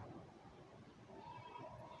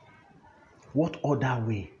 What other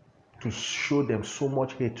way to show them so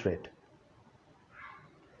much hatred?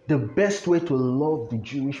 The best way to love the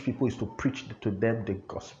Jewish people is to preach to them the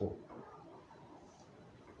gospel.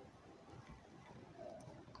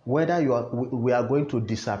 Whether we are going to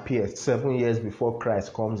disappear 7 years before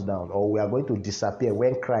Christ comes down, or we are going to disappear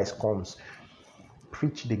when Christ comes,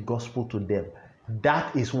 preach the gospel to them.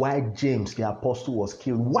 That is why James, the apostle, was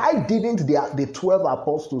killed. Why didn't the 12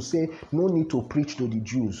 apostles say, no need to preach to the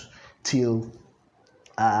Jews till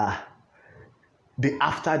after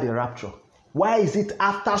the rapture? Why is it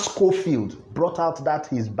after Scofield brought out that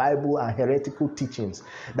his Bible and heretical teachings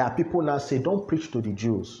that people now say, don't preach to the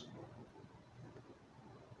Jews?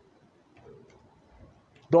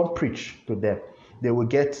 Don't preach to them. They will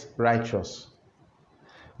get righteous.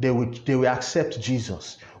 They will accept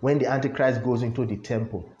Jesus when the Antichrist goes into the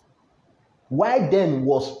temple. Why then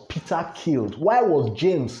was Peter killed? Why was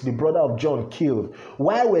James, the brother of John, killed?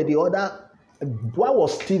 Why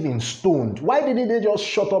was Stephen stoned? Why didn't they just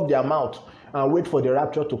shut up their mouth and wait for the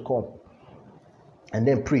rapture to come and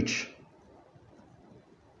then preach?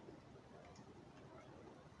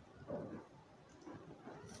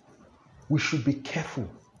 We should be careful,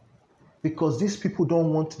 because these people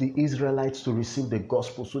don't want the Israelites to receive the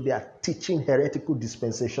gospel, so they are teaching heretical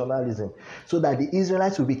dispensationalism so that the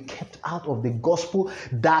Israelites will be kept out of the gospel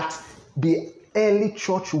that the early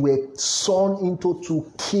church were sown into, to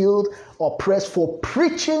killed, oppressed for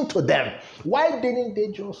preaching to them. Why didn't they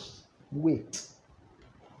just wait?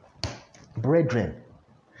 Brethren,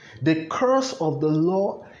 the curse of the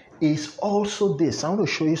law is also this. I want to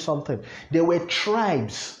show you something. There were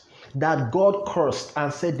tribes that God cursed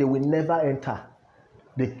and said they will never enter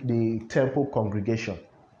the temple congregation.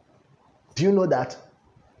 Do you know that?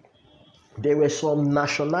 There were some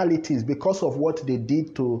nationalities, because of what they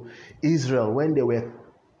did to Israel when they were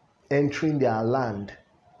entering their land,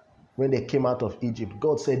 when they came out of Egypt.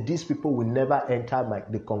 God said these people will never enter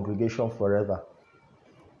the congregation forever.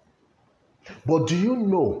 But do you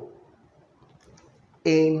know,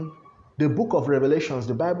 in the book of Revelations,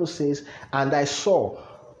 the Bible says, and I saw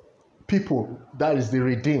people, that is the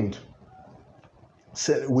redeemed,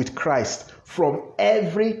 with Christ, from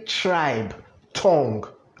every tribe, tongue,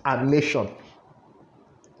 and nation.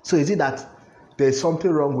 So is it that there's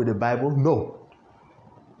something wrong with the Bible? No.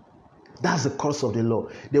 That's the curse of the law.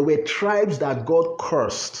 There were tribes that God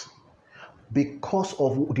cursed because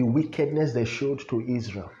of the wickedness they showed to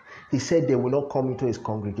Israel. He said they will not come into his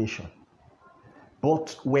congregation.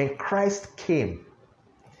 But when Christ came,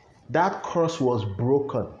 that curse was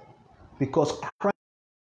broken. Because Christ,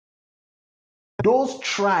 those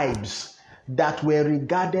tribes that were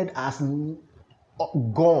regarded as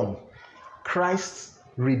gone, Christ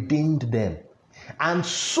redeemed them. And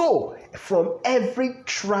so, from every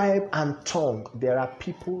tribe and tongue, there are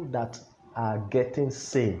people that are getting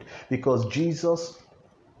saved. Because Jesus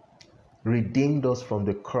redeemed us from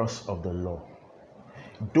the curse of the law.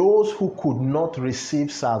 Those who could not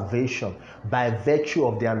receive salvation by virtue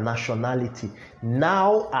of their nationality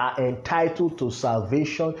now are entitled to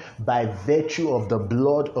salvation by virtue of the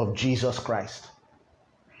blood of Jesus Christ.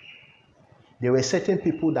 There were certain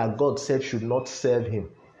people that God said should not serve him.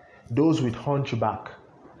 Those with hunchback,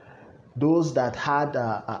 those that had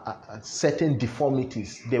certain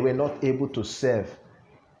deformities, they were not able to serve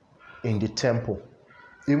in the temple,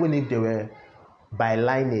 even if they were by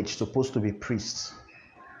lineage supposed to be priests.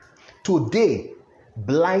 Today,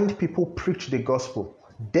 blind people preach the gospel.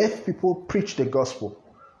 Deaf people preach the gospel.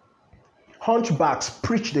 Hunchbacks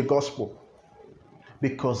preach the gospel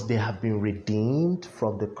because they have been redeemed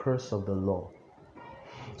from the curse of the law.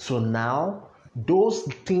 So now, those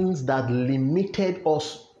things that limited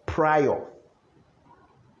us prior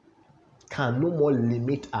can no more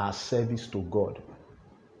limit our service to God,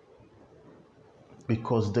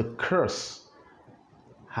 because the curse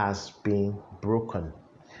has been broken.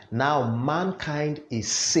 Now mankind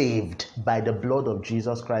is saved by the blood of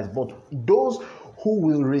Jesus Christ, but those who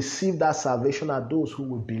will receive that salvation are those who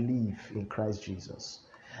will believe in Christ Jesus.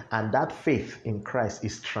 And that faith in Christ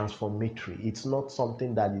is transformatory. It's not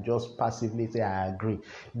something that you just passively say, I agree.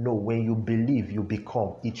 No, when you believe, you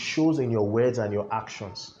become. It shows in your words and your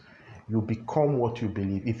actions. You become what you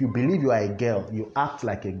believe. If you believe you are a girl, you act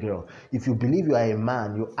like a girl. If you believe you are a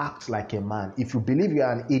man, you act like a man. If you believe you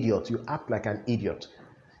are an idiot, you act like an idiot.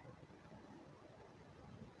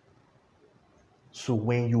 So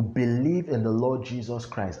when you believe in the Lord Jesus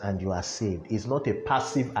Christ and you are saved, it's not a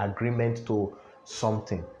passive agreement to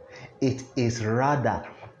something. It is rather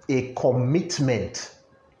a commitment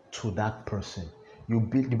to that person.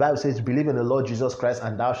 The Bible says, believe in the Lord Jesus Christ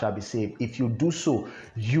and thou shalt be saved. If you do so,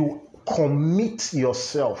 you commit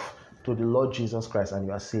yourself to the Lord Jesus Christ and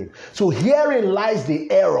you are saved. So herein lies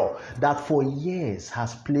the error that for years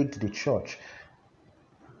has plagued the church.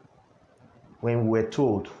 When we were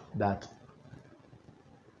told that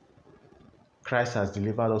Christ has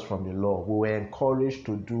delivered us from the law, we were encouraged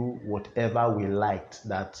to do whatever we liked,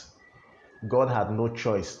 that God had no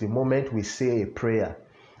choice. The moment we say a prayer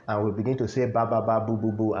and we begin to say ba ba ba boo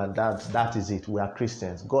boo boo, and that is it, we are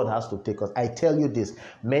Christians. God has to take us. I tell you this,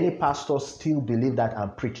 many pastors still believe that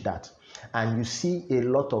and preach that. And you see a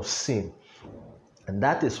lot of sin. And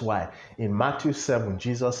that is why in Matthew 7,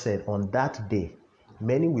 Jesus said, on that day,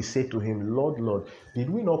 many will say to him, Lord, Lord, did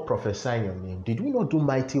we not prophesy in your name? Did we not do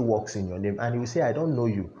mighty works in your name? And he will say, I don't know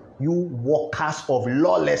you. You workers of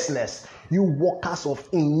lawlessness. You workers of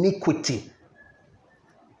iniquity.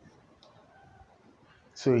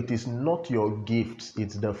 So it is not your gifts,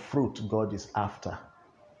 it's the fruit God is after.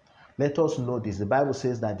 Let us know this. The Bible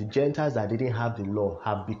says that the Gentiles that didn't have the law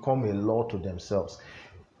have become a law to themselves.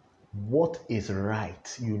 What is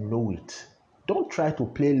right, you know it. Don't try to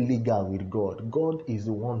play legal with God. God is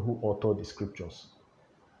the one who authored the scriptures.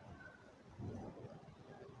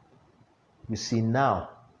 You see, now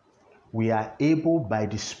we are able by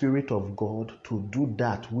the Spirit of God to do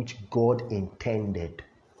that which God intended.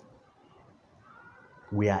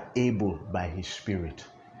 We are able by His Spirit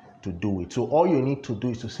to do it. So all you need to do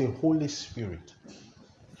is to say, Holy Spirit,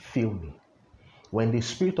 fill me. When the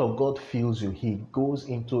Spirit of God fills you, He goes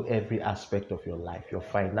into every aspect of your life, your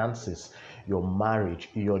finances, your marriage,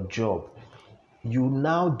 your job. You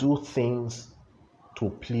now do things to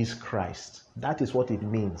please Christ. That is what it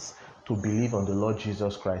means to believe on the Lord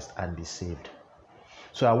Jesus Christ and be saved.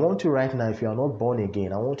 So I want you right now, if you are not born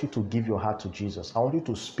again, I want you to give your heart to Jesus. I want you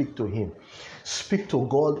to speak to Him. Speak to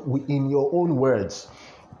God in your own words.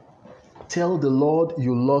 Tell the Lord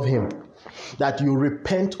you love Him, that you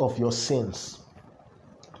repent of your sins.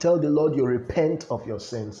 Tell the Lord you repent of your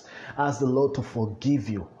sins. Ask the Lord to forgive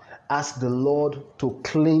you. Ask the Lord to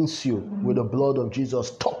cleanse you with the blood of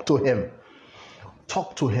Jesus. Talk to Him.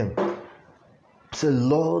 Talk to Him. Say,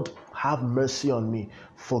 Lord, have mercy on me.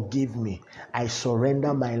 Forgive me. I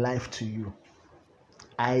surrender my life to you.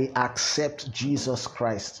 I accept Jesus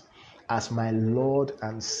Christ as my Lord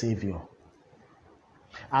and Savior.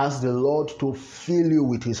 Ask the Lord to fill you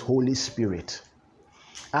with His Holy Spirit.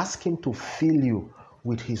 Ask Him to fill you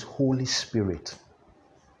with His Holy Spirit.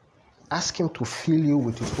 Ask Him to fill you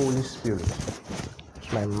with His Holy Spirit.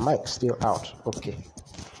 Is my mic still out? Okay.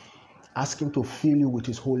 Ask Him to fill you with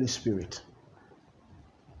His Holy Spirit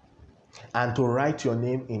and to write your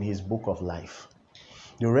name in His book of life.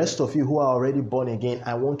 The rest of you who are already born again,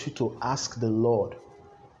 I want you to ask the Lord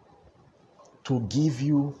to give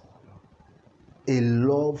you a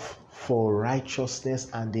love for righteousness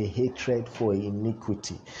and a hatred for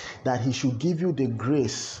iniquity. That He should give you the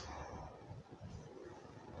grace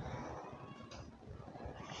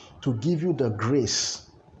to give you the grace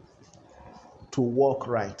to walk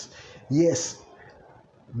right. Yes,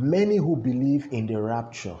 many who believe in the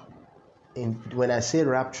rapture, when I say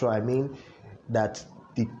rapture, I mean that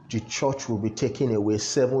the church will be taken away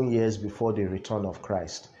 7 years before the return of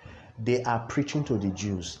Christ. They are preaching to the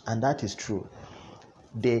Jews, and that is true.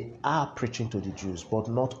 They are preaching to the Jews, but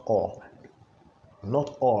not all.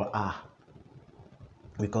 Not all are.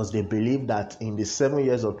 Because they believe that in the 7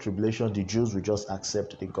 years of tribulation, the Jews will just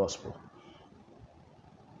accept the gospel.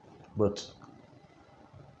 But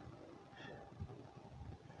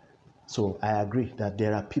so I agree that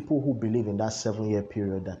there are people who believe in that 7-year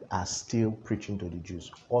period that are still preaching to the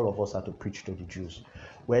Jews. All of us are to preach to the Jews.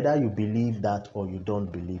 Whether you believe that or you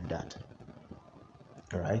don't believe that.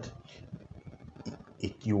 All right?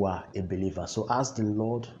 You are a believer. So ask the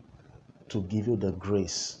Lord to give you the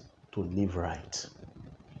grace to live right.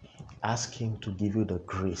 Ask Him to give you the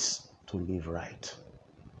grace to live right.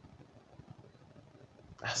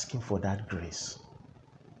 Ask Him for that grace.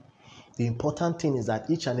 The important thing is that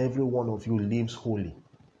each and every one of you lives holy.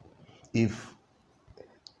 If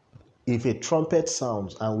a trumpet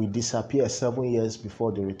sounds and we disappear 7 years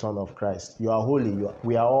before the return of Christ, you are holy.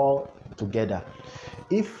 We are all together.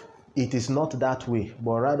 If it is not that way,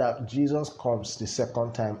 but rather Jesus comes the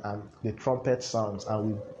second time and the trumpet sounds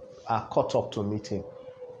and we are caught up to meet Him,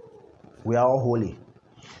 we are all holy.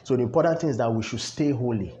 So the important thing is that we should stay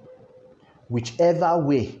holy. Whichever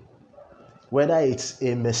way, whether it's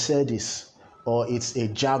a Mercedes or it's a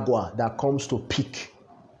Jaguar that comes to pick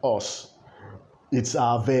us, it's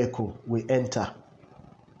our vehicle, we enter.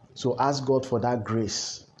 So ask God for that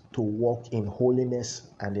grace to walk in holiness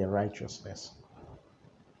and in righteousness.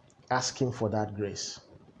 Ask Him for that grace.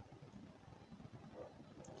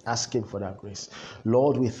 Ask Him for that grace.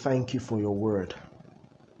 Lord, we thank You for Your word.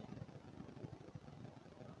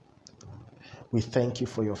 We thank You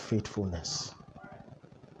for Your faithfulness.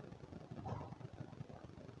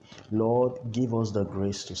 Lord, give us the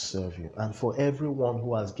grace to serve You. And for everyone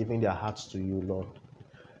who has given their hearts to You, Lord,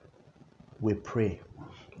 we pray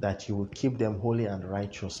that You will keep them holy and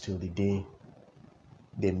righteous till the day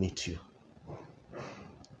they meet You.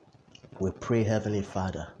 We pray, Heavenly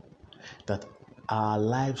Father, that our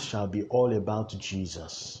lives shall be all about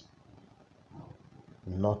Jesus,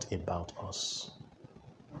 not about us.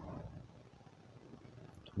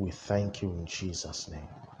 We thank You in Jesus' name.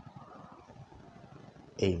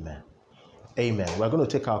 Amen. Amen. We're going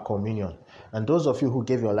to take our communion. And those of you who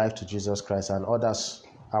gave your life to Jesus Christ and others,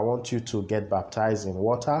 I want you to get baptized in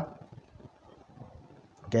water.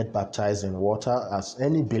 Get baptized in water. As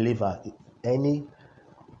any believer, any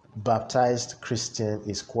baptized Christian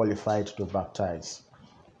is qualified to baptize.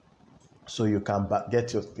 So you can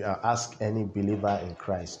ask any believer in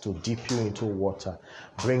Christ to dip you into water,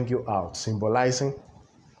 bring you out, symbolizing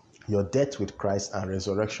your death with Christ and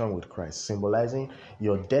resurrection with Christ, symbolizing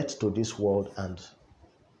your death to this world and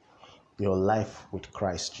your life with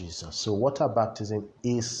Christ Jesus. So water baptism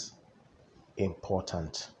is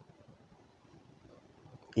important.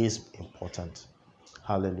 Is important.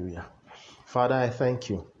 Hallelujah. Father, I thank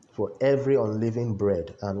You for every unleavened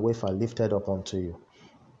bread and wafer lifted up unto You.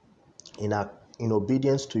 In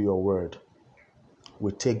obedience to Your word,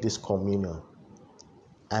 we take this communion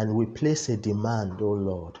and we place a demand, O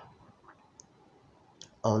Lord,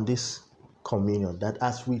 on this communion, that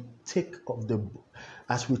as we take of the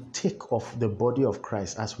body of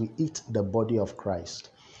Christ, as we eat the body of Christ,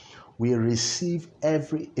 we receive a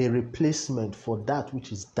replacement for that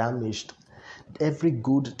which is damaged, every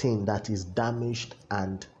good thing that is damaged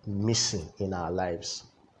and missing in our lives.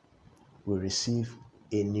 We receive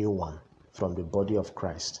a new one from the body of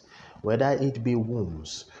Christ, whether it be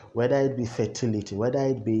wombs, whether it be fertility, whether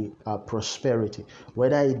it be prosperity,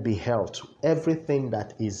 whether it be health, everything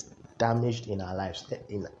that is damaged in our lives,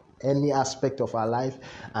 in any aspect of our life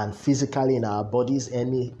and physically in our bodies,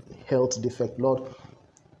 any health defect, Lord,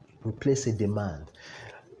 we place a demand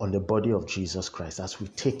on the body of Jesus Christ. As we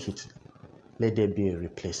take it, let there be a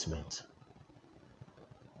replacement.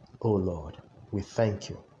 Oh Lord, we thank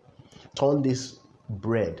You. Turn this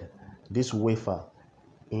bread, this wafer,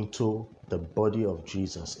 into the body of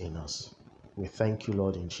Jesus in us. We thank You,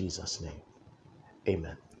 Lord, in Jesus' name.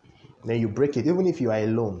 Amen. Then you break it. Even if you are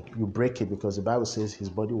alone, you break it, because the Bible says His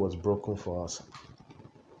body was broken for us.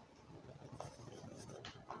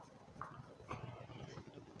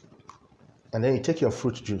 And then you take your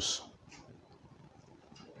fruit juice.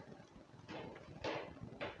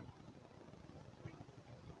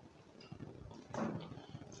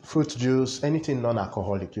 Fruit juice, anything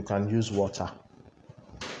non-alcoholic, you can use water.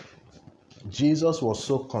 Jesus was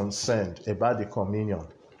so concerned about the communion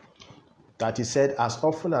that he said, as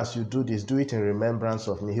often as you do this, do it in remembrance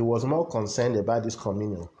of me. He was more concerned about this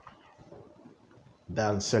communion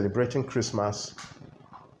than celebrating Christmas.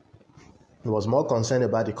 He was more concerned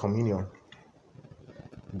about the communion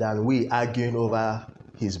than we arguing over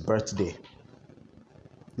his birthday.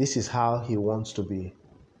 This is how he wants to be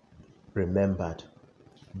remembered,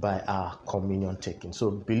 by our communion taking. So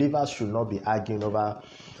believers should not be arguing over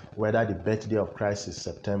whether the birthday of Christ is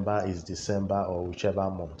September, is December, or whichever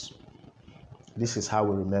month. This is how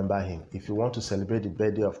we remember him. If you want to celebrate the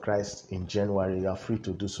birthday of Christ in January, you are free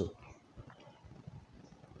to do so.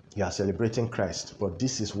 You are celebrating Christ, but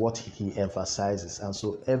this is what he emphasizes. And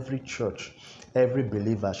so every church, every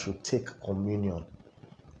believer should take communion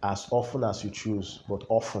as often as you choose, but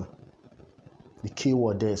often. The key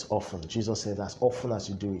word there is often. Jesus said, as often as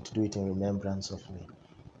you do it in remembrance of me.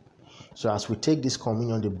 So as we take this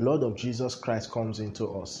communion, the blood of Jesus Christ comes into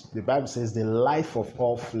us. The Bible says the life of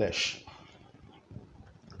all flesh,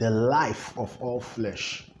 the life of all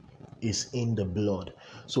flesh is in the blood.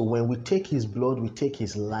 So when we take his blood, we take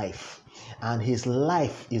his life. And his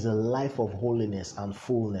life is a life of holiness and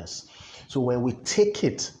fullness. So when we take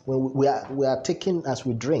it, when we are taking as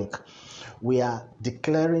we drink, we are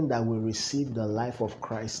declaring that we receive the life of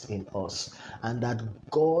Christ in us and that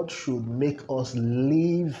God should make us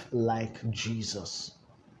live like Jesus.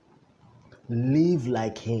 Live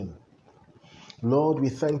like him. Lord, we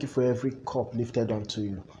thank you for every cup lifted unto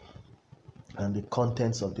you and the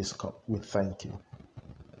contents of this cup. We thank you.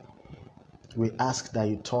 We ask that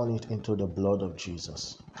you turn it into the blood of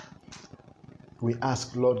Jesus. We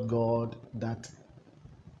ask, Lord God, that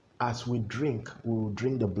as we drink, we will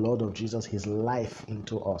drink the blood of Jesus, his life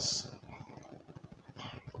into us.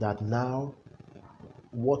 That now,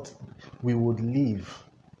 what we would live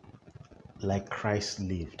like Christ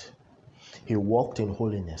lived. He walked in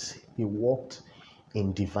holiness. He walked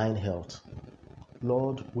in divine health.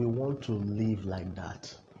 Lord, we want to live like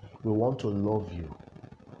that. We want to love you.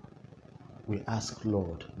 We ask,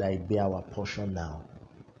 Lord, that it be our portion now.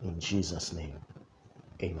 In Jesus' name,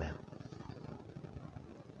 amen.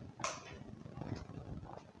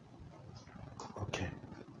 Okay.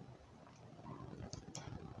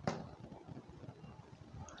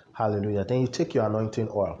 Hallelujah. Then you take your anointing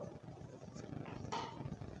oil.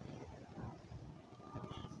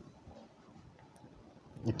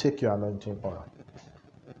 You take your anointing oil.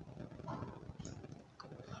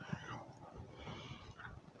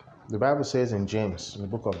 The Bible says in James, in the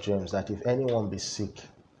book of James, that if anyone be sick,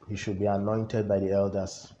 he should be anointed by the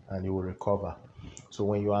elders and he will recover. So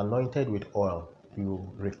when you are anointed with oil, you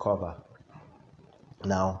recover.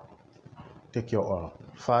 Now, take your oil.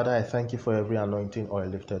 Father, I thank you for every anointing oil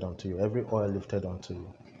lifted unto you, every oil lifted unto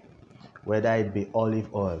you. Whether it be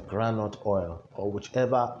olive oil, granite oil, or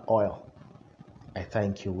whichever oil, I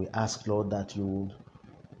thank you. We ask, Lord, that you would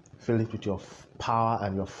fill it with your power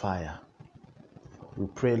and your fire. We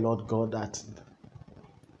pray, Lord God, that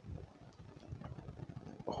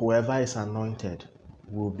whoever is anointed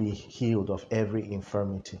will be healed of every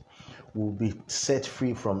infirmity, will be set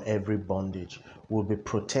free from every bondage, will be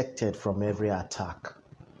protected from every attack.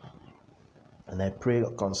 And I pray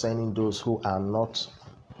concerning those who have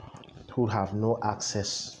no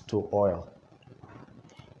access to oil.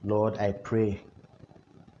 Lord, I pray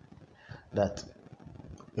that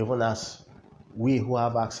even as we who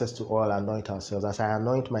have access to oil anoint ourselves, as I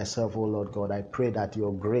anoint myself, O Lord God, I pray that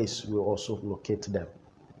your grace will also locate them.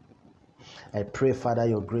 I pray, Father,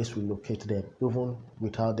 your grace will locate them, even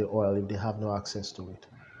without the oil, if they have no access to it.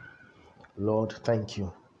 Lord, thank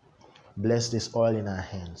you. Bless this oil in our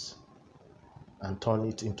hands and turn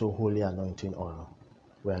it into holy anointing oil.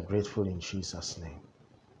 We are grateful in Jesus' name.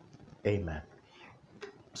 Amen.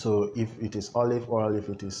 So if it is olive oil, if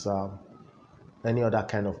it is any other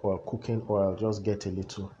kind of oil, cooking oil, just get a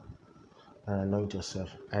little and anoint yourself.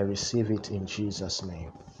 I receive it in Jesus'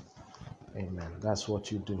 name. Amen. That's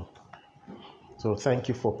what you do. So thank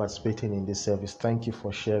you for participating in this service. Thank you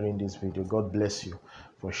for sharing this video. God bless you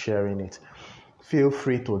for sharing it. Feel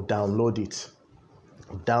free to download it.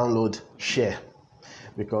 Download, share.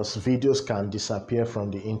 Because videos can disappear from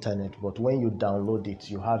the internet, but when you download it,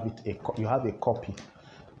 you have a copy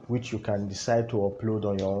which you can decide to upload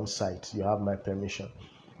on your own site. You have my permission.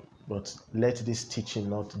 But let this teaching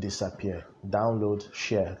not disappear. Download,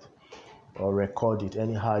 share, or record it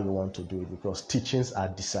anyhow you want to do it, because teachings are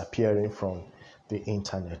disappearing from the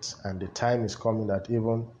internet, and the time is coming that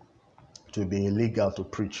even to be illegal to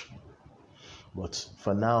preach. But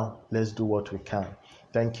for now, let's do what we can.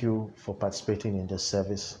 Thank you for participating in this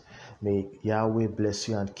service. May Yahweh bless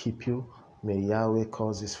you and keep you. May Yahweh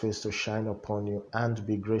cause his face to shine upon you and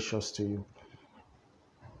be gracious to you.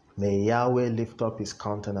 May Yahweh lift up his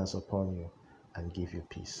countenance upon you and give you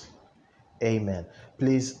peace. Amen.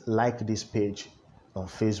 Please like this page on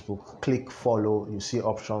Facebook. Click follow. You see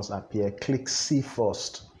options appear. Click see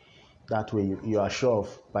first. That way you are sure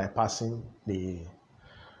of bypassing the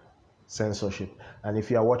censorship. And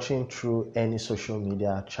if you are watching through any social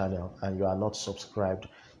media channel and you are not subscribed,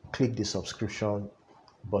 click the subscription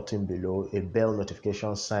button below. A bell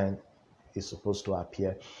notification sign is supposed to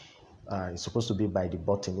appear. It's supposed to be by the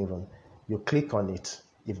button even. You click on it.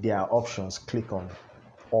 If there are options, click on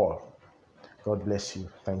all. God bless you.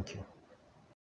 Thank you.